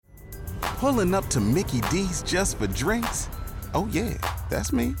Pulling up to Mickey D's just for drinks? Oh yeah,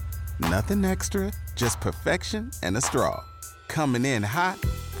 that's me. Nothing extra, just perfection and a straw. Coming in hot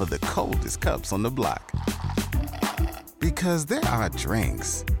for the coldest cups on the block. Because there are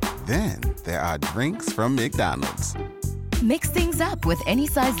drinks. Then there are drinks from McDonald's. Mix things up with any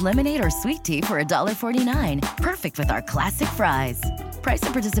size lemonade or sweet tea for $1.49. Perfect with our classic fries. Price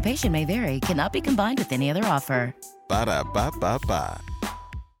and participation may vary. Cannot be combined with any other offer. Ba-da-ba-ba-ba.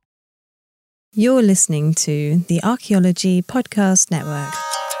 You're listening to the Archaeology Podcast Network.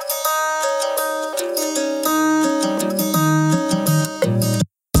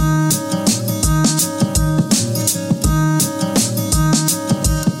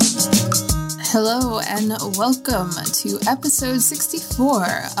 Hello and welcome to episode 64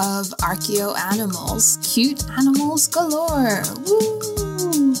 of Archeo Animals, Cute Animals Galore. Woo!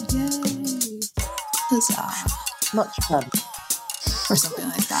 Yay! Huzzah! Much fun. Or something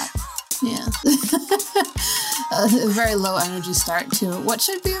like that. Yeah. A very low energy start to what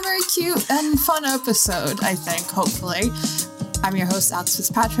should be a very cute and fun episode, I think, hopefully. I'm your host, Alex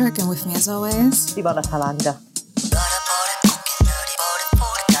Fitzpatrick, and with me as always, Ivana Palanga.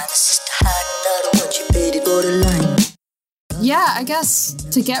 Yeah, I guess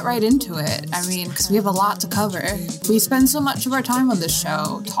to get right into it, I mean, because we have a lot to cover. We spend so much of our time on this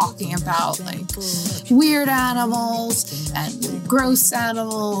show talking about, like, weird animals and gross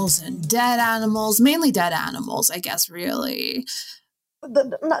animals and dead animals, mainly dead animals, I guess, really.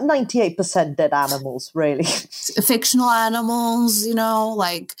 98% dead animals, really. Fictional animals, you know,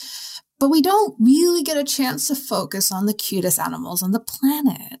 like, but we don't really get a chance to focus on the cutest animals on the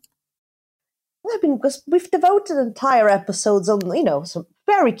planet. I mean, because we've devoted entire episodes on, you know, some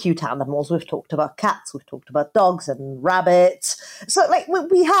very cute animals. We've talked about cats, we've talked about dogs and rabbits. So, like,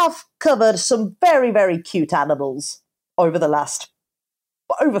 we have covered some very, very cute animals over the last,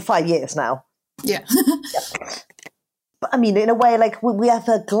 over 5 years now. Yeah. Yeah. But, I mean, in a way, like, we have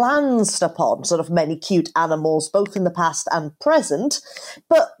glanced upon sort of many cute animals, both in the past and present,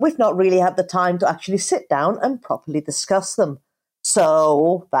 but we've not really had the time to actually sit down and properly discuss them.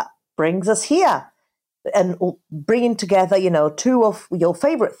 So that brings us here and bringing together, you know, two of your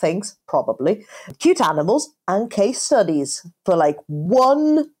favorite things, probably, cute animals and case studies for like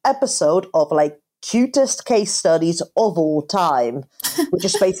one episode of like cutest case studies of all time, which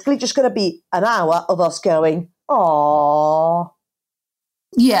is basically just going to be an hour of us going, aww.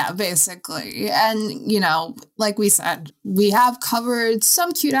 Yeah, basically. And, you know, like we said, we have covered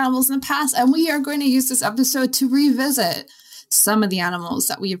some cute animals in the past, and we are going to use this episode to revisit some of the animals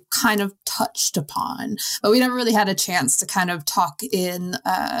that we've kind of touched upon, but we never really had a chance to kind of talk in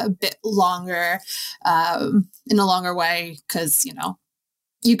a bit longer, in a longer way, because, you know,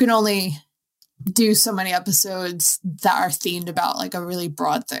 you can only do so many episodes that are themed about like a really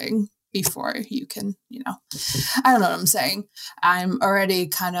broad thing before you can, you know, I don't know what I'm saying. I'm already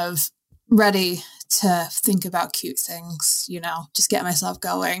kind of ready to think about cute things, you know, just get myself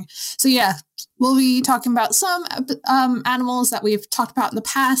going. So yeah, we'll be talking about some animals that we've talked about in the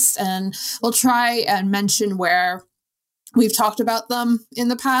past, and we'll try and mention where we've talked about them in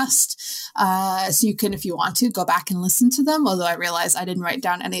the past. So you can, if you want to, go back and listen to them, although I realize I didn't write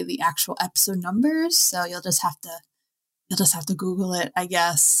down any of the actual episode numbers, so you'll just have to Google it, I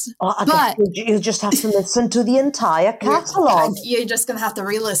guess. But you just have to listen to the entire catalog. You're just going to have to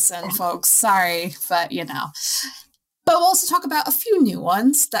re-listen, folks. Sorry, but you know. But we'll also talk about a few new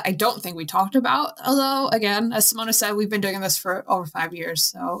ones that I don't think we talked about. Although, again, as Simona said, we've been doing this for over 5 years,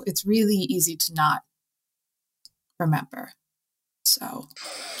 so it's really easy to not remember. So,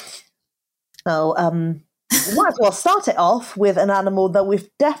 might as well start it off with an animal that we've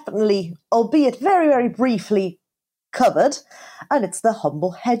definitely, albeit very, very briefly, covered, and it's the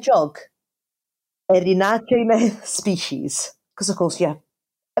humble hedgehog, Erinacea species. Because, of course, you have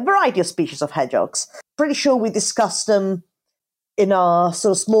a variety of species of hedgehogs. Pretty sure we discussed them in our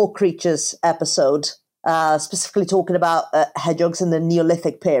sort of small creatures episode, specifically talking about hedgehogs in the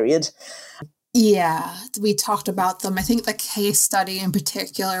Neolithic period. Yeah, we talked about them. I think the case study in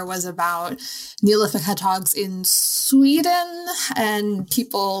particular was about Neolithic hedgehogs in Sweden and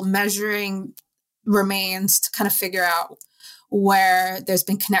people measuring remains to kind of figure out where there's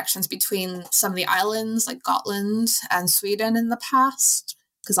been connections between some of the islands like Gotland and Sweden in the past,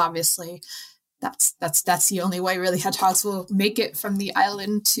 because obviously that's the only way really hedgehogs will make it from the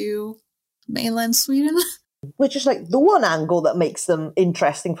island to mainland Sweden. Which is like the one angle that makes them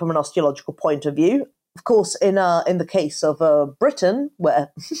interesting from an osteological point of view. Of course, in the case of Britain,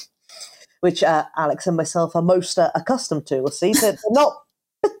 where which Alex and myself are most accustomed to, we'll see, they're not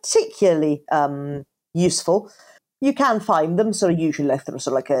particularly useful. you can find them, so usually left through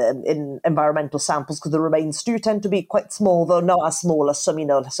sort of like in environmental samples, because the remains do tend to be quite small, though not as small as some,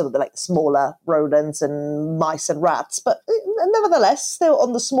 some of the like smaller rodents and mice and rats, but nevertheless, still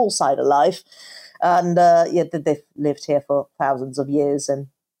on the small side of life. And they've lived here for thousands of years, and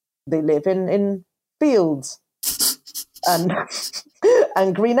they live in fields and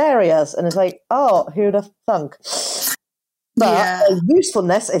and green areas, and it's like, oh, who'd have thunk? But the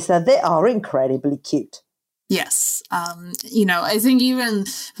usefulness is that they are incredibly cute. Yes. I think even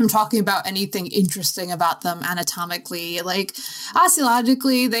from talking about anything interesting about them anatomically, like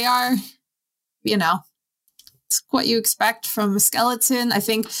osteologically, they are, it's what you expect from a skeleton. I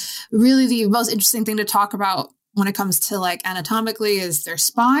think really the most interesting thing to talk about when it comes to like anatomically is their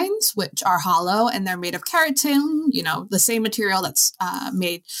spines, which are hollow and they're made of keratin, the same material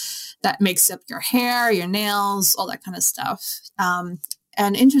that makes up your hair, your nails, all that kind of stuff. And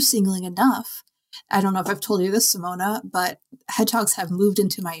interestingly enough, I don't know if I've told you this, Simona, but hedgehogs have moved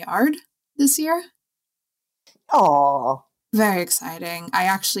into my yard this year. Oh, very exciting. I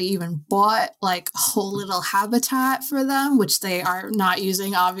actually even bought like a whole little habitat for them, which they are not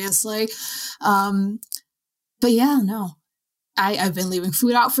using, obviously. But yeah, no, I've been leaving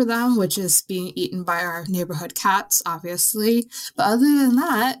food out for them, which is being eaten by our neighborhood cats, obviously. But other than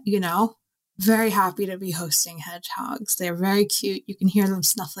that, very happy to be hosting hedgehogs. They're very cute. You can hear them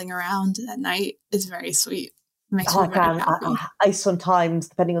snuffling around at night. It's very sweet. Makes me very happy. I sometimes,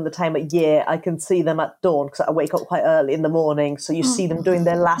 depending on the time of year, I can see them at dawn because I wake up quite early in the morning. So you see them doing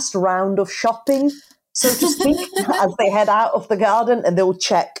their last round of shopping, so to speak, as they head out of the garden, and they'll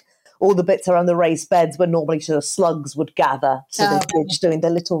check all the bits around the raised beds where normally sort of slugs would gather. So they're just doing their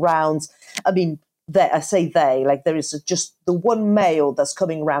little rounds. I mean, I say they, like there is just the one male that's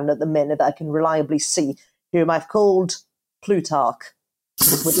coming around at the minute that I can reliably see, whom I've called Plutarch.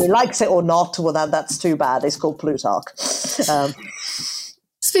 Whether he likes it or not, well, that's too bad. It's called Plutarch.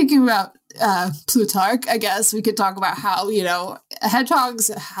 Speaking about Plutarch, I guess we could talk about how, hedgehogs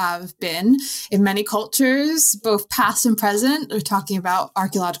have been in many cultures, both past and present. We're talking about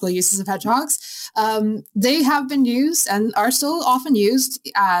archaeological uses of hedgehogs. They have been used and are still often used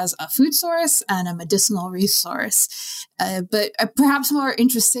as a food source and a medicinal resource. But perhaps more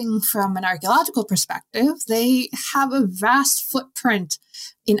interesting from an archaeological perspective, they have a vast footprint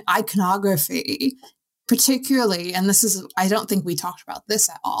in iconography. Particularly, and I don't think we talked about this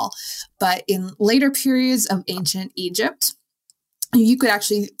at all, but in later periods of ancient Egypt, you could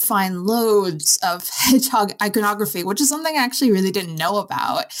actually find loads of hedgehog iconography, which is something I actually really didn't know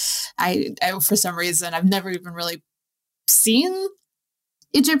about. I for some reason, I've never even really seen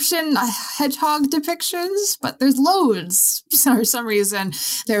Egyptian hedgehog depictions, but there's loads. So for some reason,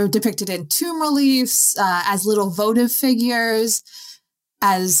 they're depicted in tomb reliefs, as little votive figures,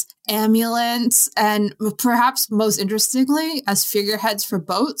 as amulets, and perhaps most interestingly, as figureheads for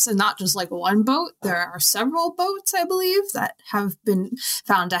boats, and not just like one boat. There are several boats, I believe, that have been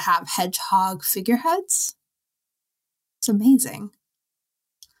found to have hedgehog figureheads. It's amazing.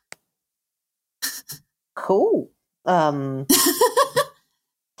 Cool. I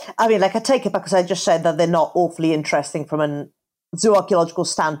mean, like, I take it back because I just said that they're not awfully interesting from an zooarchaeological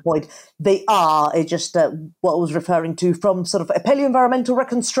standpoint. They are. It's just what I was referring to from sort of a paleoenvironmental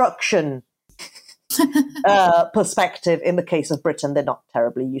reconstruction perspective. In the case of Britain, they're not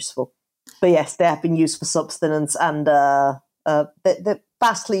terribly useful. But yes, they have been used for subsistence, and they're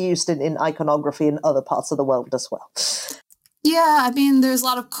vastly used in iconography in other parts of the world as well. Yeah, I mean, there's a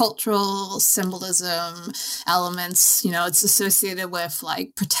lot of cultural symbolism elements. It's associated with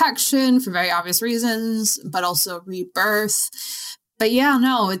like protection for very obvious reasons, but also rebirth. But yeah,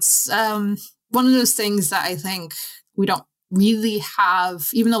 no, it's one of those things that I think we don't really have,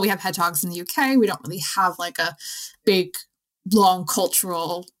 even though we have hedgehogs in the UK, we don't really have like a big, long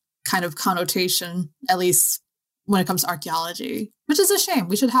cultural kind of connotation, at least when it comes to archaeology, which is a shame.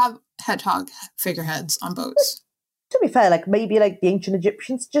 We should have hedgehog figureheads on boats. To be fair, like maybe like the ancient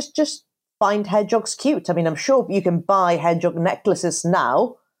Egyptians just find hedgehogs cute. I mean, I'm sure you can buy hedgehog necklaces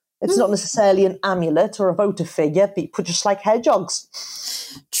now. It's not necessarily an amulet or a votive figure, but just like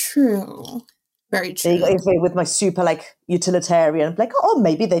hedgehogs. True. Very true. If they with my super like utilitarian, like, oh,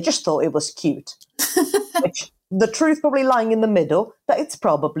 maybe they just thought it was cute. Which the truth probably lying in the middle, that it's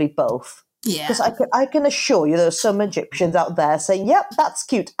probably both. Yeah. Because I can assure you there's some Egyptians out there saying, yep, that's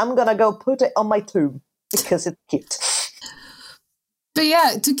cute. I'm going to go put it on my tomb. Because it's cute. But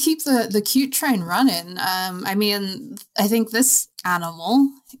yeah, to keep the cute train running, I mean, I think this animal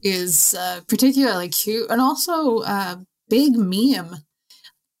is particularly cute and also a big meme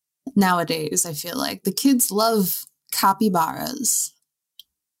nowadays, I feel like. The kids love capybaras.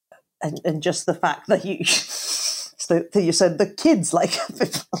 And just the fact that you that you said the kids like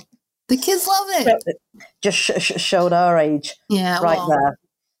The kids love it. Just showed our age there.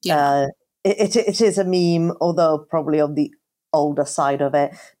 Yeah. It is a meme, although probably on the older side of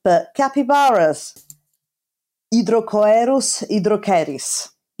it. But capybaras, hydrocoerus,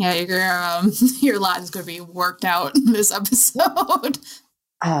 hydroceris. Yeah, your Latin's going to be worked out in this episode.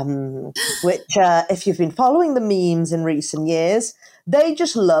 Which, if you've been following the memes in recent years, they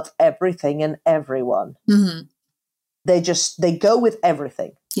just love everything and everyone. Mm-hmm. They go with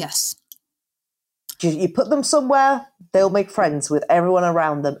everything. Yes. You put them somewhere, they'll make friends with everyone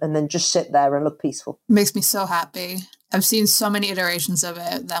around them and then just sit there and look peaceful. It makes me so happy. I've seen so many iterations of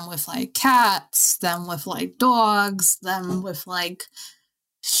it, them with like cats, them with like dogs, them with like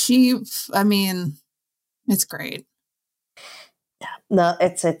sheep. I mean, it's great. Yeah. No,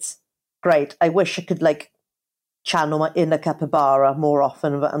 it's great. I wish I could like channel my inner capybara more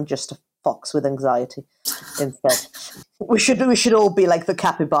often, but I'm just a fox with anxiety instead. We should all be like the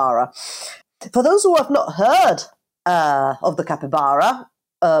capybara. For those who have not heard of the capybara,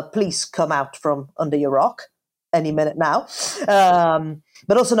 please come out from under your rock any minute now.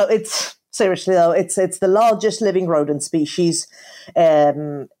 But also, no, it's seriously though, it's the largest living rodent species.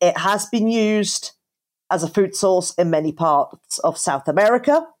 It has been used as a food source in many parts of South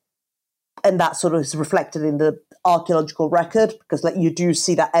America, and that sort of is reflected in the archaeological record because, like, you do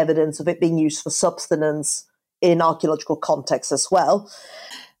see that evidence of it being used for subsistence in archaeological context as well.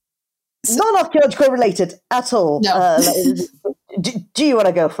 Non-archaeological related at all. No. Do you want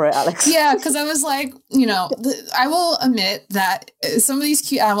to go for it, Alex? Yeah, because I was like, I will admit that some of these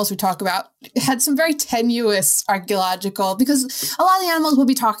cute animals we talk about had some very tenuous archaeological, because a lot of the animals we'll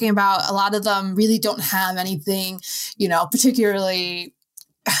be talking about, a lot of them really don't have anything, particularly,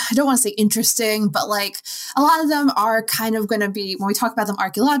 I don't want to say interesting, but like a lot of them are kind of going to be, when we talk about them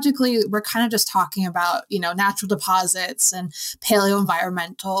archaeologically, we're kind of just talking about, natural deposits and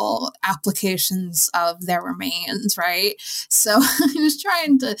paleo-environmental applications of their remains, right? So I was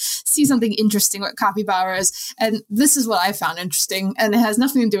trying to see something interesting with capybaras, and this is what I found interesting, and it has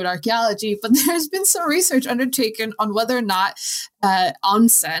nothing to do with archaeology, but there's been some research undertaken on whether or not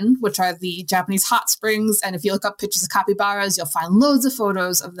onsen, which are the Japanese hot springs, and if you look up pictures of capybaras, you'll find loads of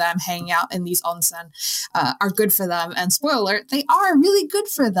photos of them hanging out in these onsen, are good for them. And spoiler alert, they are really good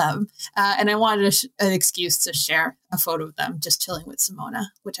for them. And I wanted an excuse to share a photo of them just chilling with Simona,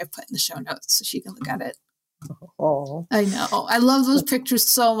 which I put in the show notes so she can look at it. Oh, I know. I love those pictures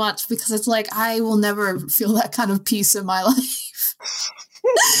so much because it's like I will never feel that kind of peace in my life.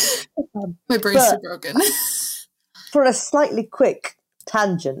 My brain's too broken. For a slightly quick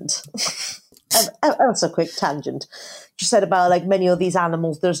tangent, ever so quick tangent, you said about like many of these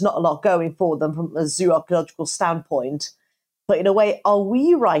animals, there's not a lot going for them from a zooarchaeological standpoint. But in a way, are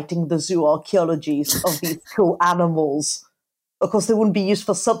we writing the zooarchaeologies of these cool animals? Of course, they wouldn't be used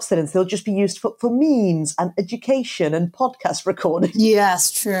for subsistence. They'll just be used for memes and education and podcast recording.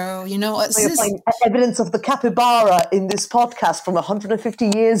 Yes, true. You know what? So you're finding evidence of the capybara in this podcast from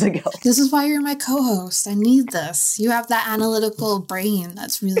 150 years ago. This is why you're my co-host. I need this. You have that analytical brain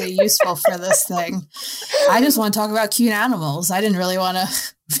that's really useful for this thing. I just want to talk about cute animals. I didn't really want to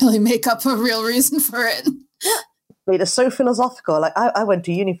really make up a real reason for it. Wait, it's so philosophical. Like I went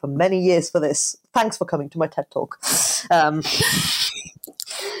to uni for many years for this. Thanks for coming to my TED Talk.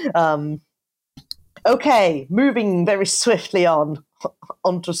 Okay, moving very swiftly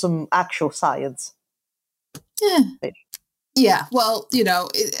onto some actual science. Yeah. Well,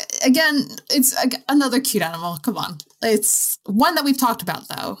 again, it's another cute animal. Come on. It's one that we've talked about,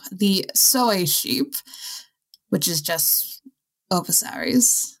 though. The Soay sheep, which is just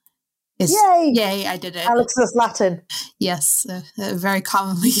Ophisaries. Yay, I did it. Alex's Latin. Yes, a very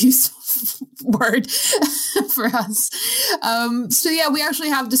commonly used word for us. So yeah, we actually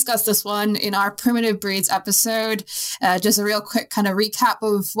have discussed this one in our primitive breeds episode. Just a real quick kind of recap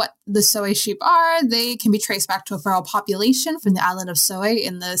of what the Soay sheep are. They can be traced back to a feral population from the island of Soay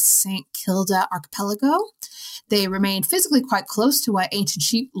in the St. Kilda archipelago. They remain physically quite close to what ancient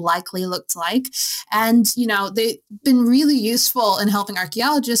sheep likely looked like. And, they've been really useful in helping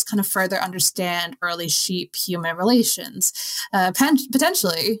archaeologists kind of further understand early sheep-human relations.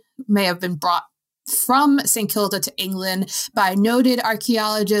 Potentially may have been brought from St. Kilda to England by noted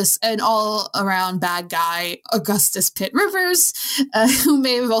archaeologists and all-around bad guy Augustus Pitt Rivers, who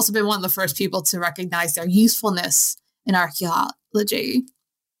may have also been one of the first people to recognize their usefulness in archaeology.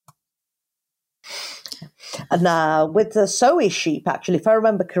 And with the Soay sheep, actually, if I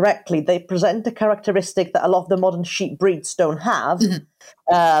remember correctly, they present a characteristic that a lot of the modern sheep breeds don't have,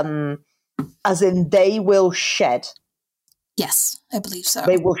 as in they will shed. Yes, I believe so.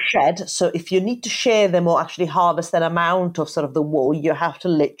 They will shed. So if you need to shear them or actually harvest an amount of sort of the wool, you have to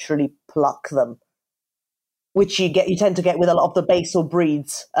literally pluck them, which you tend to get with a lot of the basal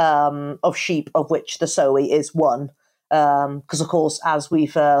breeds of sheep, of which the Sowie is one. Because, of course, as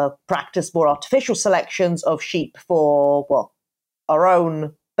we've practiced more artificial selections of sheep for, our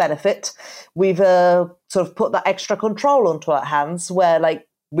own benefit, we've sort of put that extra control onto our hands where, like,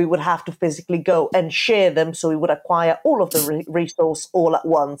 we would have to physically go and shear them, so we would acquire all of the resource all at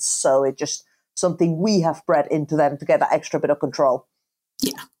once. So it's just something we have bred into them to get that extra bit of control.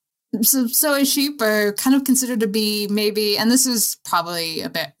 Yeah. So sheep are kind of considered to be maybe, and this is probably a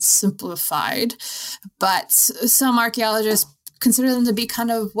bit simplified, but some archaeologists consider them to be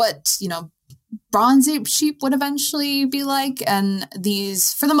kind of what, Bronze Age sheep would eventually be like. And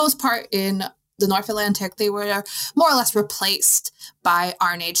these, for the most part, in the North Atlantic, they were more or less replaced by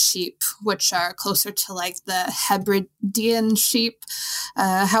Iron Age sheep, which are closer to like the Hebridean sheep.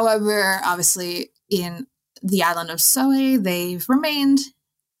 However, obviously in the island of Sowie, they've remained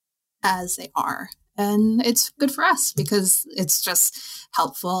as they are. And it's good for us because it's just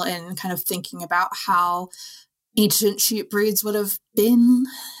helpful in kind of thinking about how ancient sheep breeds would have been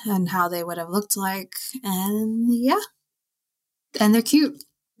and how they would have looked like. And yeah, and they're cute.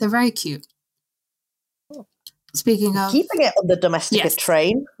 They're very cute. Speaking of... Keeping it on the domesticate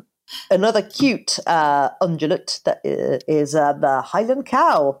train, another cute ungulate that is the Highland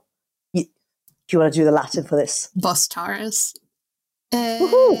cow. Do you want to do the Latin for this? Bos taurus.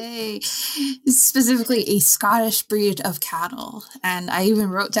 Specifically a Scottish breed of cattle. And I even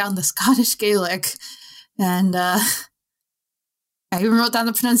wrote down the Scottish Gaelic, and I even wrote down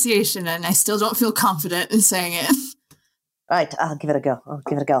the pronunciation, and I still don't feel confident in saying it. Right, I'll give it a go.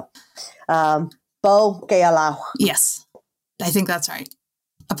 Bo Gaelau. Yes, I think that's right.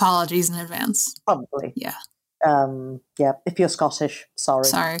 Apologies in advance. Probably. Yeah. If you're Scottish,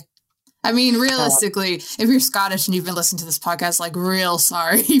 sorry. I mean, realistically, if you're Scottish and you've been listening to this podcast, like, real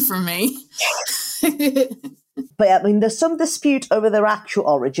sorry for me. But I mean, there's some dispute over their actual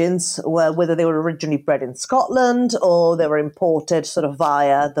origins, whether they were originally bred in Scotland or they were imported sort of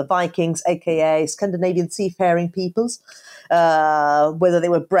via the Vikings, aka Scandinavian seafaring peoples, whether they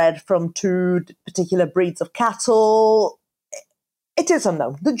were bred from two particular breeds of cattle. It is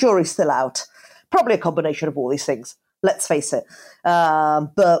unknown. The jury's still out. Probably a combination of all these things, let's face it.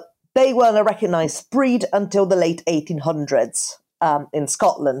 But they weren't a recognised breed until the late 1800s in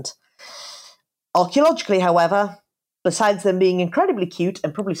Scotland. Archaeologically, however, besides them being incredibly cute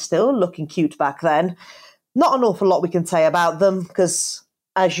and probably still looking cute back then, not an awful lot we can say about them because,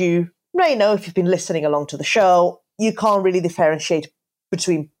 as you may know if you've been listening along to the show, you can't really differentiate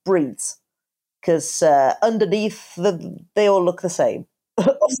between breeds because underneath, they all look the same.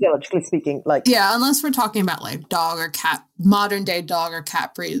 Archaeologically speaking, unless we're talking about like dog or cat, modern day dog or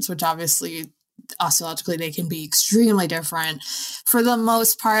cat breeds, which obviously osteologically they can be extremely different. For the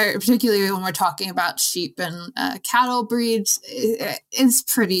most part, particularly when we're talking about sheep and cattle breeds, it's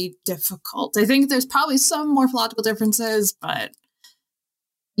pretty difficult. I think there's probably some morphological differences, but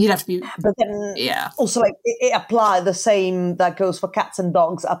you'd have to be. But then, also it applies the same that goes for cats and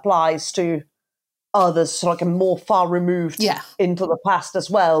dogs applies to others, so like a more far removed into the past as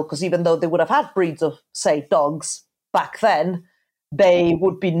well, because even though they would have had breeds of, say, dogs back then, they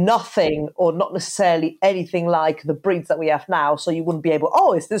would be nothing or not necessarily anything like the breeds that we have now. So you wouldn't be able,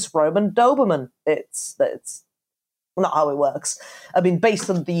 is this Roman Doberman? It's not how it works. I mean, based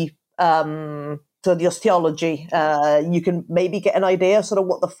on the osteology, you can maybe get an idea sort of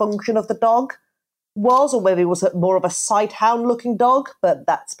what the function of the dog was, or whether it was more of a sighthound looking dog, but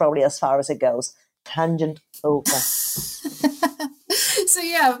that's probably as far as it goes. Tangent over. So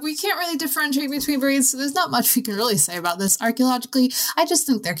we can't really differentiate between breeds, so there's not much we can really say about this archaeologically. I just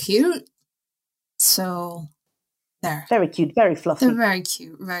think they're cute. So there. Very cute, very fluffy. They're very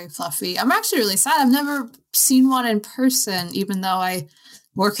cute, very fluffy. I'm actually really sad. I've never seen one in person, even though I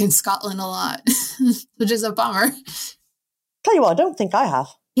work in Scotland a lot, which is a bummer. Tell you what, I don't think I have.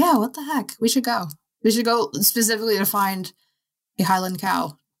 Yeah, what the heck? We should go. We should go specifically to find a Highland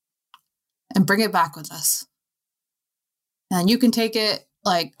cow and bring it back with us. And you can take it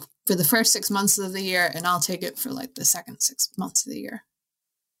like for the first 6 months of the year, and I'll take it for like the second 6 months of the year.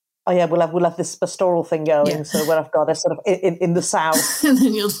 Oh yeah, we'll have this pastoral thing going. Yeah. So when I've got it sort of in the south, and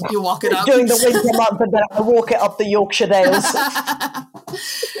then you'll walk it up during the winter month, and then I walk it up the Yorkshire Dales.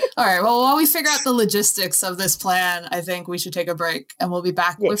 All right. Well, while we figure out the logistics of this plan, I think we should take a break, and we'll be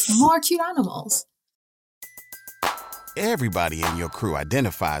back with more cute animals. Everybody in your crew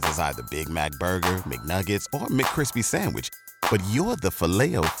identifies as either Big Mac Burger, McNuggets, or McCrispy Sandwich. But you're the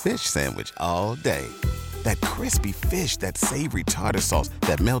Filet-O-Fish Sandwich all day. That crispy fish, that savory tartar sauce,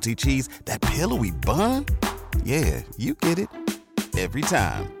 that melty cheese, that pillowy bun. Yeah, you get it. Every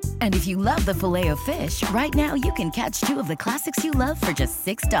time. And if you love the Filet-O-Fish, right now you can catch two of the classics you love for just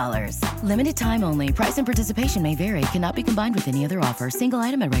 $6. Limited time only. Price and participation may vary. Cannot be combined with any other offer. Single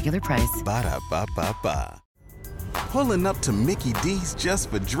item at regular price. Ba-da-ba-ba-ba. Pulling up to Mickey D's just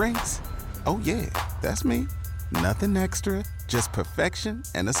for drinks? Oh yeah, that's me. Nothing extra, just perfection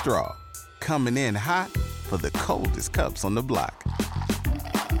and a straw. Coming in hot for the coldest cups on the block.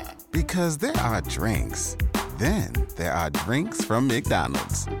 Because there are drinks. Then there are drinks from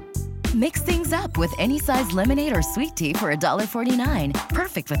McDonald's. Mix things up with any size lemonade or sweet tea for $1.49.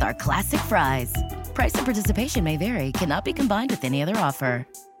 Perfect with our classic fries. Price and participation may vary. Cannot be combined with any other offer.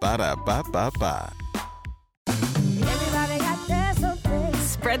 Ba-da-ba-ba-ba.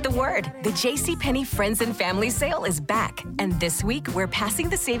 Spread the word. The JCPenney Friends and Family Sale is back. And this week, we're passing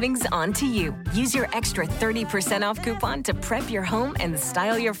the savings on to you. Use your extra 30% off coupon to prep your home and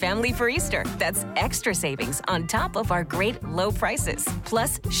style your family for Easter. That's extra savings on top of our great low prices.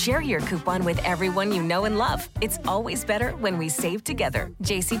 Plus, share your coupon with everyone you know and love. It's always better when we save together.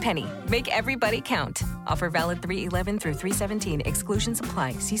 JCPenney. Make everybody count. Offer valid 3/11 through 3/17. Exclusions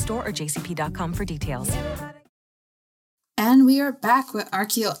apply. See store or jcp.com for details. And we are back with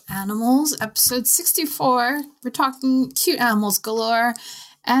Archaeo Animals, episode 64. We're talking cute animals galore.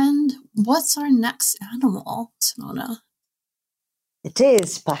 And what's our next animal, Simona? It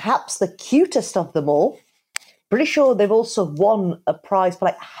is perhaps the cutest of them all. Pretty sure they've also won a prize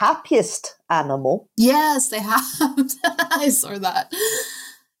for happiest animal. Yes, they have. I saw that.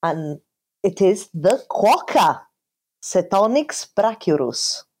 And it is the quokka, Cetonix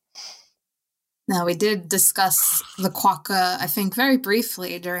brachyurus. Now, we did discuss the quokka, I think, very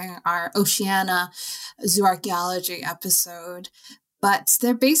briefly during our Oceania zooarchaeology episode, but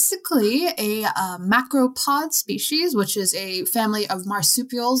they're basically a macropod species, which is a family of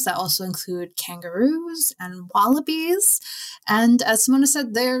marsupials that also include kangaroos and wallabies. And as Simona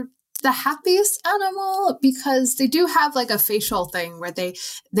said, they're the happiest animal because they do have a facial thing where they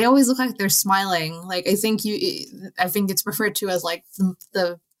always look like they're smiling. I think it's referred to as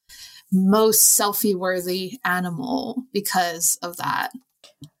the most selfie-worthy animal because of that.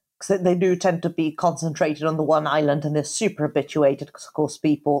 Because they do tend to be concentrated on the one island and they're super habituated because, of course,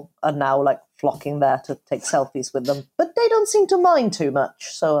 people are now flocking there to take selfies with them. But they don't seem to mind too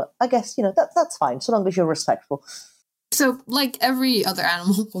much. So I guess, that's fine, so long as you're respectful. So, like every other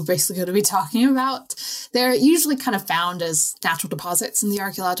animal we're basically going to be talking about, they're usually kind of found as natural deposits in the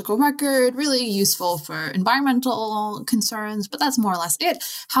archaeological record, really useful for environmental concerns, but that's more or less it.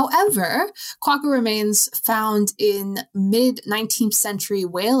 However, quokka remains found in mid-19th century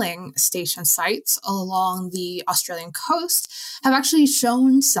whaling station sites along the Australian coast have actually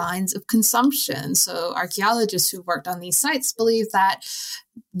shown signs of consumption. So archaeologists who worked on these sites believe that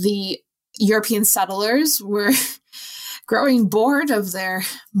the European settlers were growing bored of their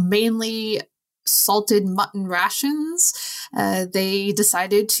mainly salted mutton rations. They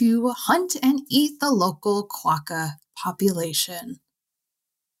decided to hunt and eat the local quokka population.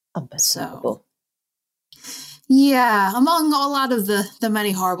 Unbelievable. So, yeah, among a lot of the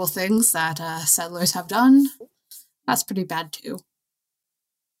many horrible things that settlers have done, that's pretty bad too.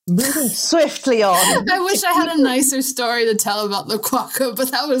 Moving swiftly on. I wish I had a nicer story to tell about the quokka,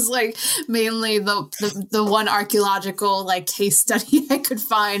 but that was mainly the one archaeological case study I could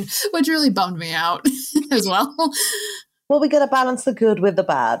find, which really bummed me out as well. Well, we got to balance the good with the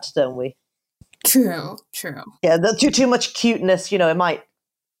bad, don't we? True. Yeah, too much cuteness, it might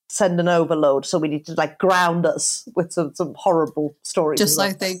send an overload. So we need to ground us with some horrible stories. Just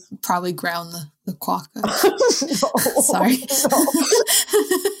like they probably ground the quokka. No, Sorry.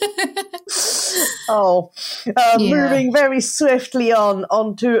 No. Moving very swiftly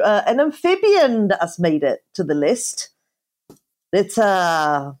onto an amphibian that has made it to the list. It's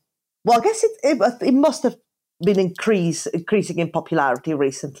I guess it must have been increasing in popularity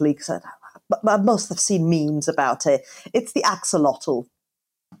recently because I must have seen memes about it. It's the axolotl,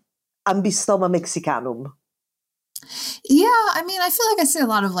 Ambystoma mexicanum. Yeah, I mean, I feel like I see a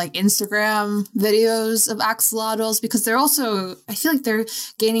lot of Instagram videos of axolotls because they're also, I feel like they're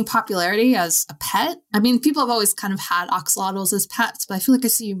gaining popularity as a pet. I mean, people have always kind of had axolotls as pets, but I feel like I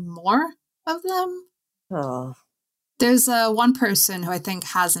see more of them. Oh. There's one person who I think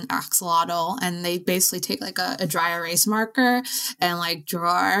has an axolotl, and they basically take a dry erase marker and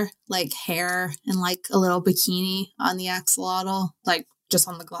draw hair and a little bikini on the axolotl, just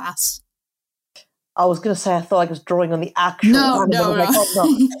on the glass. I was going to say I thought I was drawing on the actual No. like,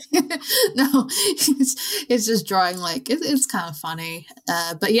 oh, no. No, it's just drawing like it's kind of funny.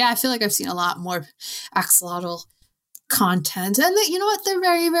 But yeah, I feel like I've seen a lot more axolotl content, and you know what? They're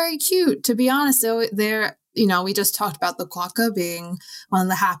very, very cute. To be honest, they're we just talked about the quokka being one of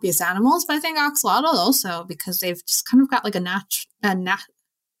the happiest animals, but I think axolotl also, because they've just kind of got like a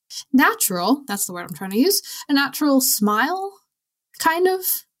natural, that's the word I'm trying to use, a natural smile, kind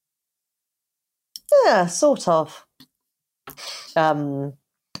of. Yeah, sort of. Yeah,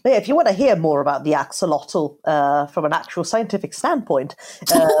 if you want to hear more about the axolotl from an actual scientific standpoint,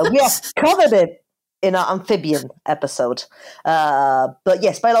 we have covered it in our amphibian episode. But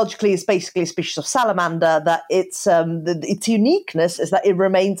yes, biologically, it's basically a species of salamander that its uniqueness is that it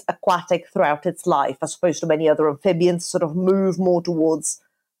remains aquatic throughout its life, as opposed to many other amphibians sort of move more towards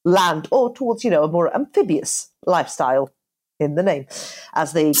land or towards, a more amphibious lifestyle in the name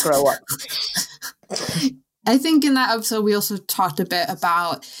as they grow up. I think in that episode, we also talked a bit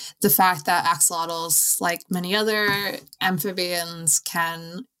about the fact that axolotls, like many other amphibians,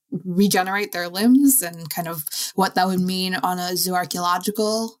 can regenerate their limbs, and kind of what that would mean on a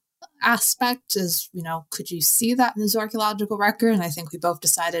zooarchaeological aspect is, could you see that in the zooarchaeological record? And I think we both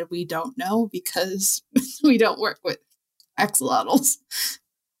decided we don't know, because we don't work with axolotls.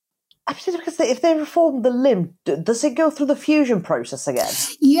 Because if they reform the limb, does it go through the fusion process again?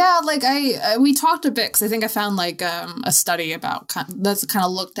 Yeah, like we talked a bit, because I think I found like a study about that's kind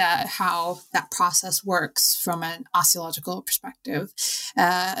of looked at how that process works from an osteological perspective,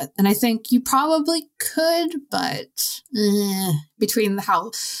 and I think you probably could, but between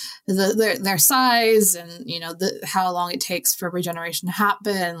how their size and how long it takes for regeneration to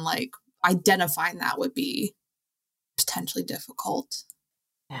happen, like identifying that would be potentially difficult.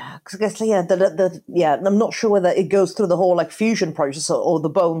 Yeah, because I guess I'm not sure whether it goes through the whole like fusion process, or the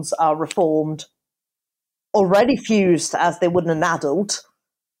bones are reformed, already fused as they would in an adult.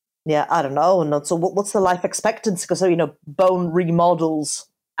 Yeah, I don't know. And so, what's the life expectancy? Because bone remodels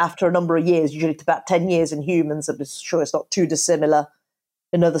after a number of years, usually to about 10 years in humans. I'm sure it's not too dissimilar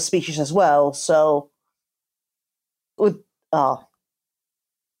in other species as well. So, no.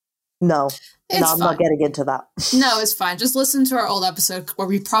 I'm not getting into that. No, it's fine. Just listen to our old episode where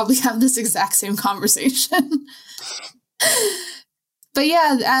we probably have this exact same conversation. But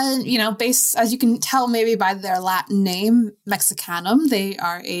yeah, based, as you can tell maybe by their Latin name, Mexicanum, they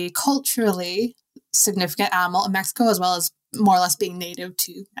are a culturally significant animal in Mexico, as well as more or less being native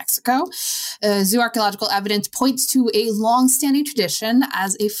to Mexico. Zooarchaeological evidence points to a long-standing tradition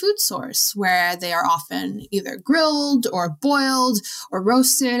as a food source, where they are often either grilled or boiled or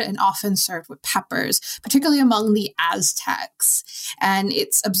roasted, and often served with peppers, particularly among the Aztecs. And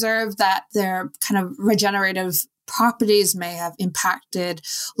it's observed that their kind of regenerative properties may have impacted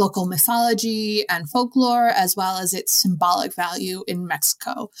local mythology and folklore, as well as its symbolic value in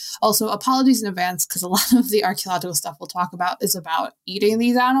Mexico. Also, apologies in advance, because a lot of the archaeological stuff we'll talk about is about eating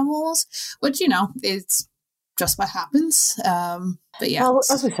these animals, which, it's just what happens. But yeah. Well,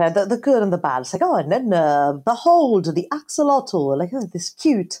 as we said, the good and the bad. It's like, and then behold, the axolotl, like this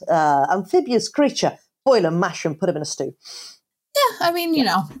cute amphibious creature. Boil and mash and put them in a stew. Yeah, I mean,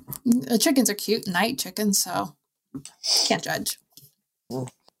 chickens are cute, and I eat chickens, so can't judge.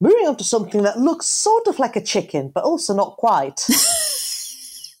 Moving on to something that looks sort of like a chicken, but also not quite. Should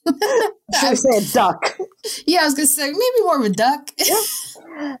we say a duck? Yeah, I was going to say, maybe more of a duck.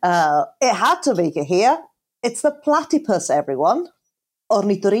 Yeah. It had to make it here. It's the platypus, everyone.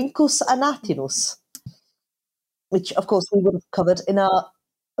 Ornithorhynchus anatinus. Which, of course, we would have covered in our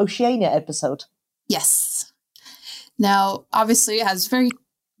Oceania episode. Yes. Now, obviously, it has very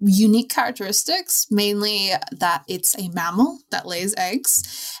unique characteristics, mainly that it's a mammal that lays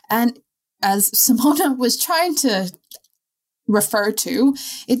eggs. And as Simona was trying to refer to,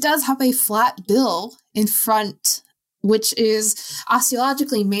 it does have a flat bill in front, which is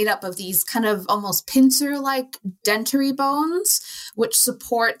osteologically made up of these kind of almost pincer-like dentary bones, which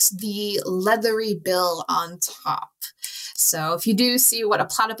supports the leathery bill on top. So if you do see what a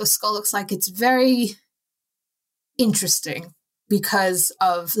platypus skull looks like, it's very interesting, because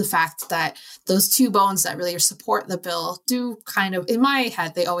of the fact that those two bones that really support the bill do kind of, in my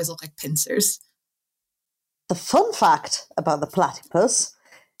head, they always look like pincers. The fun fact about the platypus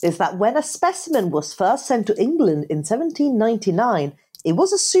is that when a specimen was first sent to England in 1799, it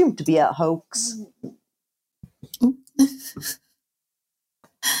was assumed to be a hoax.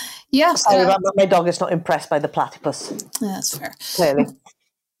 Yeah. Sorry, my dog is not impressed by the platypus. That's fair. Clearly.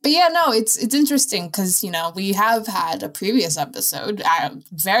 But yeah, no, it's interesting because, we have had a previous episode, a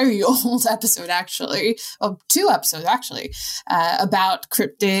very old episode actually, two episodes actually, about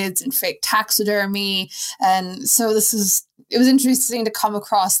cryptids and fake taxidermy. And so it was interesting to come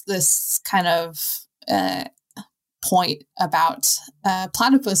across this kind of point about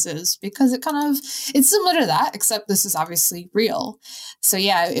platypuses, because it's similar to that, except this is obviously real. So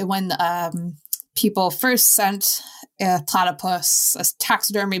yeah, when people first sent a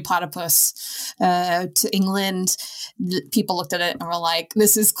taxidermy platypus to England, people looked at it and were like,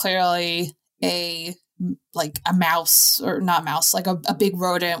 this is clearly a mouse, or not mouse, like a big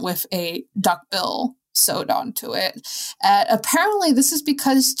rodent with a duckbill sewed onto it. Apparently this is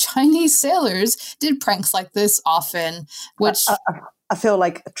because Chinese sailors did pranks like this often, which... I feel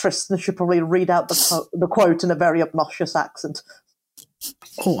like Tristan should probably read out the quote in a very obnoxious accent.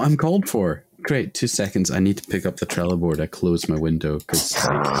 Oh, I'm called for. Great, 2 seconds. I need to pick up the Trello board. I closed my window because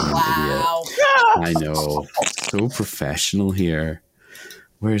I'm an idiot. I know. So professional here.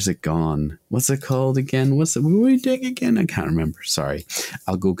 Where's it gone? What's it called again? What were we doing again? I can't remember. Sorry.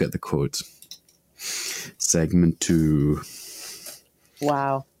 I'll go get the quote. Segment 2.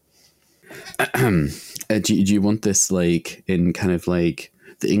 Wow. Do you want this in kind of like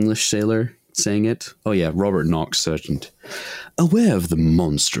the English sailor saying it? Oh yeah, Robert Knox, Sergeant. Aware of the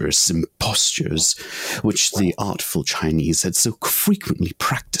monstrous impostures which the artful Chinese had so frequently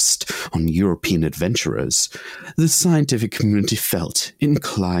practiced on European adventurers, the scientific community felt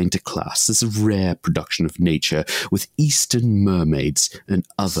inclined to class this rare production of nature with Eastern mermaids and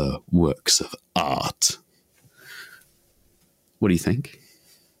other works of art. What do you think?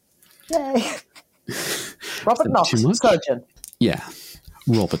 Yay. Robert Knox, surgeon. Yeah.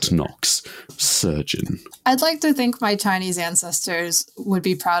 Robert Knox, surgeon. I'd like to think my Chinese ancestors would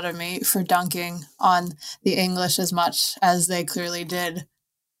be proud of me for dunking on the English as much as they clearly did.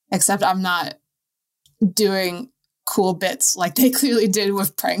 Except I'm not doing cool bits like they clearly did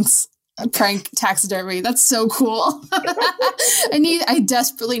with prank taxidermy. That's so cool. I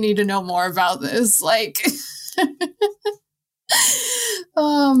desperately need to know more about this.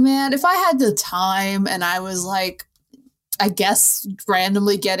 Oh man, if I had the time and I was I guess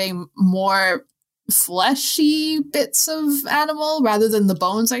randomly getting more fleshy bits of animal rather than the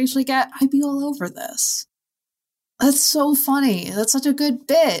bones I usually get, I'd be all over this. That's so funny. That's such a good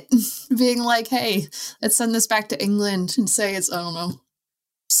bit. Being like, hey, let's send this back to England and say it's, I don't know,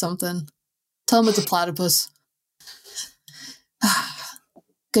 something. Tell them it's a platypus.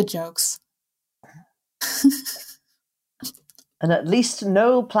 Good jokes. And at least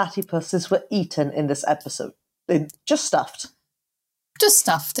no platypuses were eaten in this episode. They're just stuffed. Just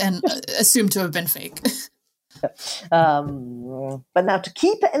stuffed and assumed to have been fake. But now to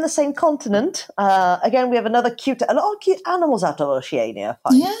keep it in the same continent, again, we have a lot of cute animals out of Oceania.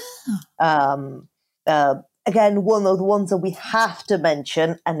 Yeah. Again, one of the ones that we have to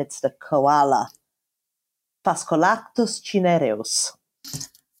mention, and it's the koala. Phascolarctos cinereus.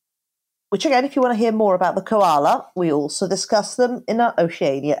 Which again, if you want to hear more about the koala, we also discuss them in our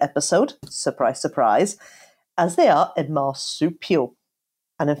Oceania episode. Surprise, surprise. As they are a marsupial.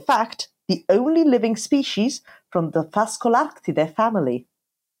 And in fact, the only living species from the Phascolarctidae family.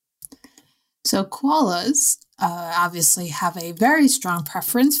 So koalas obviously have a very strong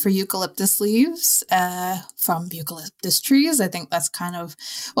preference for eucalyptus leaves from eucalyptus trees. I think that's kind of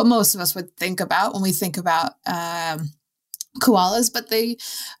what most of us would think about when we think about koalas, but they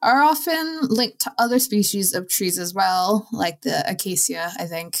are often linked to other species of trees as well, like the acacia, I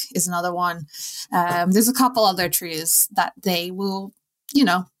think, is another one. There's a couple other trees that they will,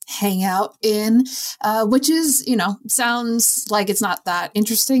 hang out in, which is, sounds like it's not that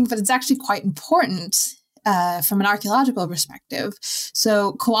interesting, but it's actually quite important from an archaeological perspective.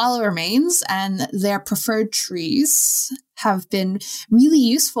 So koala remains and their preferred trees have been really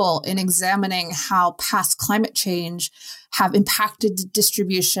useful in examining how past climate change have impacted the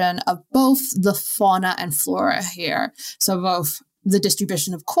distribution of both the fauna and flora here. So both the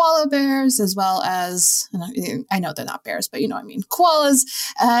distribution of koala bears as well as, I know they're not bears, but you know what I mean, koalas,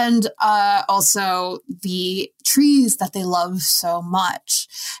 and also the trees that they love so much.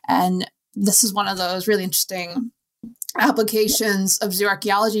 And this is one of those really interesting applications of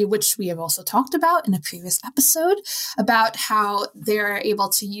zooarchaeology, which we have also talked about in a previous episode, about how they're able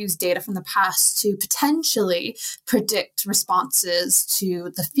to use data from the past to potentially predict responses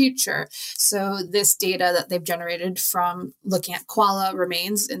to the future. So this data that they've generated from looking at koala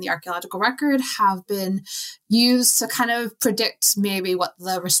remains in the archaeological record have been used to kind of predict maybe what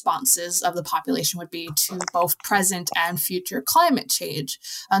the responses of the population would be to both present and future climate change.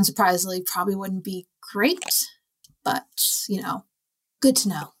 Unsurprisingly, probably wouldn't be great. But, Good to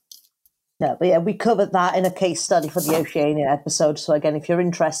know. No, but yeah, we covered that in a case study for the Oceania episode. So again, if you're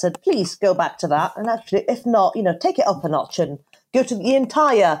interested, please go back to that. And actually, if not, take it up a notch and go to the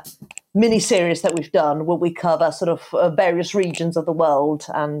entire mini-series that we've done, where we cover sort of various regions of the world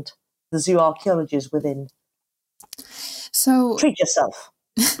and the zoo archaeologies within. So treat yourself.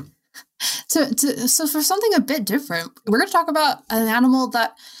 So for something a bit different, we're going to talk about an animal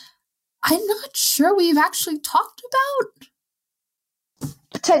that I'm not sure we've actually talked about.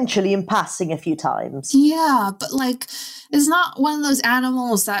 Potentially in passing a few times. Yeah, but it's not one of those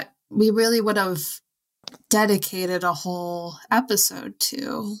animals that we really would have dedicated a whole episode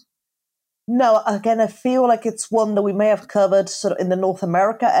to. No, again, I feel like it's one that we may have covered sort of in the North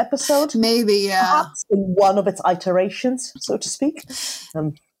America episode. Maybe, yeah. Perhaps in one of its iterations, so to speak.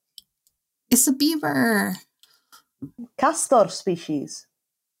 It's a beaver. Castor species.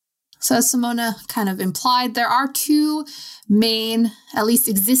 So as Simona kind of implied, there are two main, at least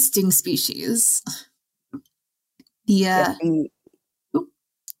existing species. You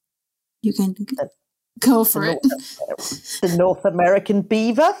can go for it. The North American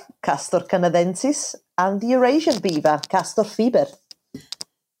beaver, Castor canadensis, and the Eurasian beaver, Castor fiber.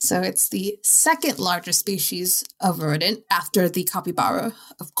 So it's the second largest species of rodent after the capybara,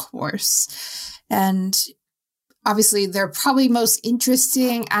 of course. And obviously, their probably most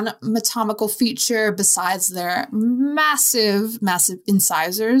interesting anatomical feature, besides their massive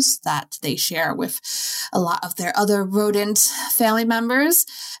incisors that they share with a lot of their other rodent family members.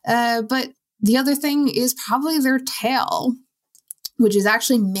 But the other thing is probably their tail, which is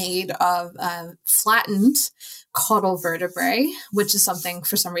actually made of flattened caudal vertebrae, which is something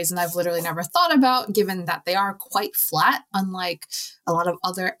for some reason I've literally never thought about, given that they are quite flat, unlike a lot of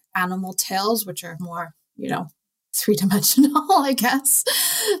other animal tails, which are more, three-dimensional, I guess.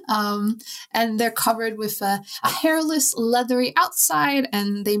 And they're covered with a hairless, leathery outside,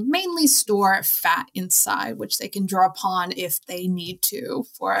 and they mainly store fat inside, which they can draw upon if they need to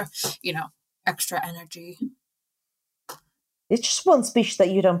for, extra energy. It's just one species that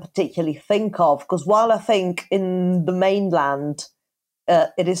you don't particularly think of, because while I think in the mainland,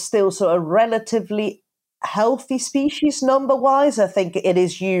 it is still sort of relatively healthy species number-wise, I think it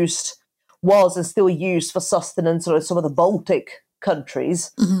is was and still used for sustenance or some of the Baltic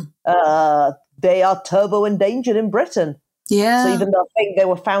countries. Mm-hmm. They are turbo endangered in Britain. Yeah. So even though I think they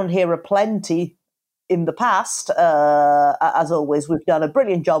were found here aplenty in the past, as always, we've done a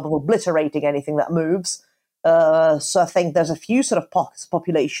brilliant job of obliterating anything that moves. So I think there's a few sort of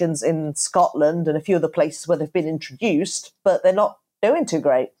populations in Scotland and a few other places where they've been introduced, but they're not doing too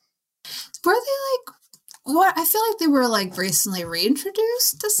great. Were they what? I feel like they were recently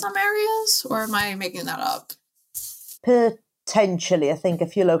reintroduced to some areas, or am I making that up? Potentially, I think a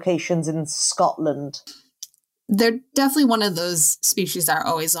few locations in Scotland. They're definitely one of those species that are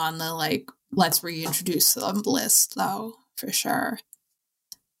always on the let's reintroduce them list, though, for sure.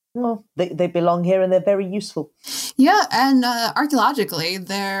 Well, they belong here and they're very useful. Yeah, and archaeologically,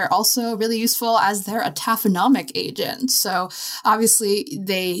 they're also really useful as they're a taphonomic agent. So obviously,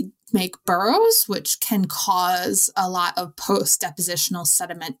 they make burrows, which can cause a lot of post-depositional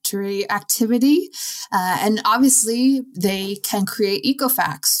sedimentary activity. And obviously, they can create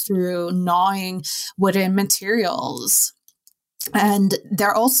ecofacts through gnawing wooden materials. And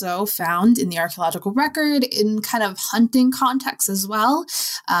they're also found in the archaeological record in kind of hunting contexts as well.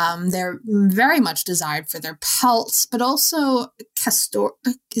 They're very much desired for their pelts, but also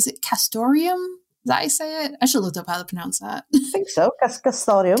is it castorium? Is that how I say it? I should look up how to pronounce that. I think so.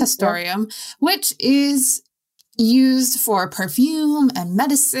 Castorium. Castorium, yeah. Which is used for perfume and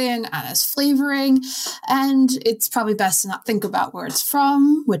medicine and as flavoring. And it's probably best to not think about where it's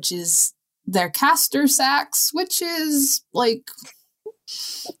from, which is their castor sacs, which is like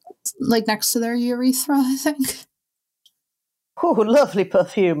next to their urethra, I think. Oh, lovely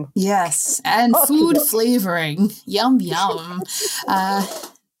perfume. Yes, and food flavoring. Yum, yum.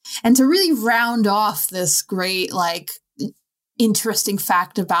 And to really round off this great, interesting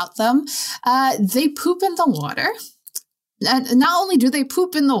fact about them, they poop in the water. And not only do they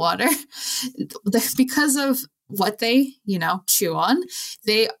poop in the water, because of what they, chew on,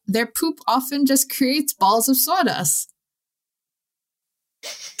 their poop often just creates balls of sawdust.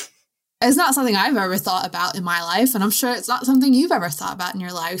 It's not something I've ever thought about in my life, and I'm sure it's not something you've ever thought about in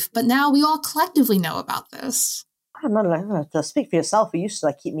your life, but now we all collectively know about this. I don't know, to speak for yourself, it used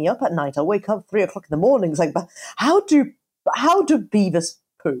to keep me up at night. I wake up 3 o'clock in the morning. It's but how do beavers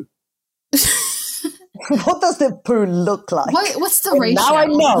poo? What does their poo look like? What's the ratio? Now I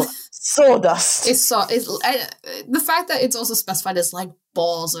know. Sawdust. The fact that it's also specified as like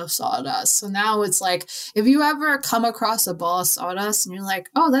balls of sawdust. So now it's like, if you ever come across a ball of sawdust and you're like,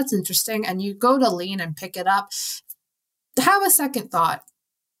 oh, that's interesting, and you go to lean and pick it up, have a second thought.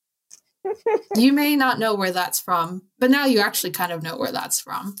 You may not know where that's from, but now you actually kind of know where that's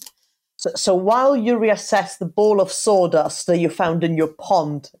from. So while you reassess the ball of sawdust that you found in your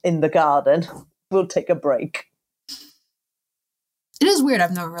pond in the garden, we'll take a break. It is weird.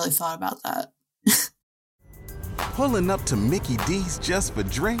 I've never really thought about that. Pulling up to Mickey D's just for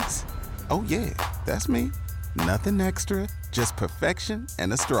drinks? Oh yeah, that's me. Nothing extra, just perfection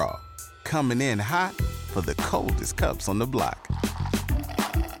and a straw. Coming in hot for the coldest cups on the block.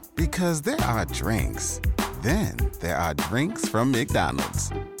 Because there are drinks. Then there are drinks from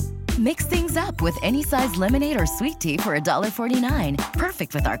McDonald's. Mix things up with any size lemonade or sweet tea for $1.49.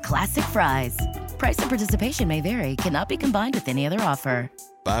 Perfect with our classic fries. Price and participation may vary. Cannot be combined with any other offer.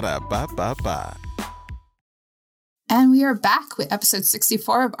 Ba-da-ba-ba-ba. And we are back with episode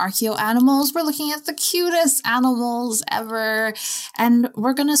 64 of Archeo Animals. We're looking at the cutest animals ever. And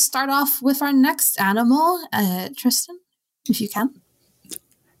we're going to start off with our next animal. Tristan, if you can.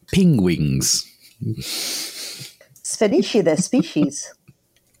 Penguins. Sphenici, their species.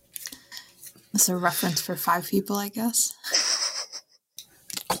 That's a reference for 5 people, I guess.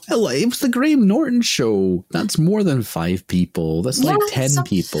 Well, it was the Graham Norton show. That's more than 5 people. That's like 10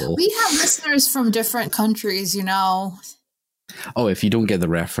 people. We have listeners from different countries, you know. Oh, if you don't get the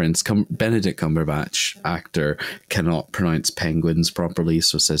reference, Benedict Cumberbatch, actor, cannot pronounce penguins properly,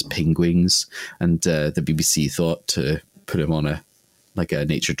 so says penguins. And the BBC thought to put him on a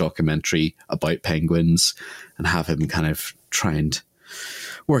nature documentary about penguins and have him kind of try and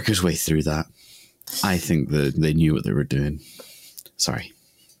work his way through that. I think that they knew what they were doing. Sorry.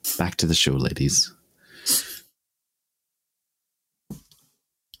 Back to the show, ladies.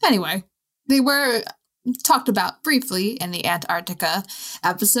 Anyway, they were talked about briefly in the Antarctica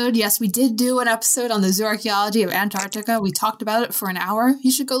episode. Yes, we did do an episode on the zooarchaeology of Antarctica. We talked about it for an hour.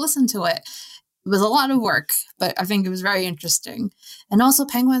 You should go listen to it. It was a lot of work, but I think it was very interesting. And also,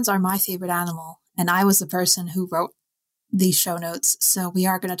 penguins are my favorite animal. And I was the person who wrote these show notes. So we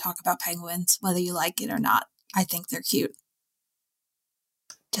are going to talk about penguins, whether you like it or not. I think they're cute.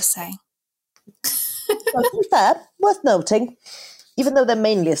 Just saying. Well, to be fair, worth noting, even though they're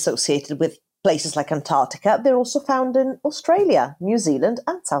mainly associated with places like Antarctica, they're also found in Australia, New Zealand,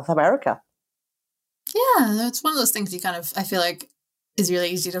 and South America. Yeah, that's one of those things you kind of, I feel like, is really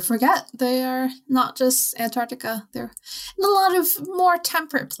easy to forget. They are not just Antarctica. They're in a lot of more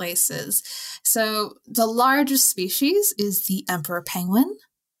temperate places. So the largest species is the emperor penguin.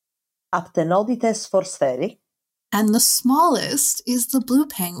 Aptenodites forsteri. And the smallest is the blue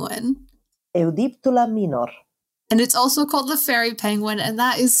penguin. Eudiptula minor. And it's also called the fairy penguin, and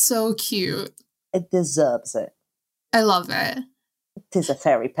that is so cute. It deserves it. I love it. It is a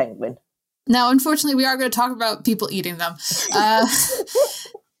fairy penguin. Now, unfortunately, we are going to talk about people eating them.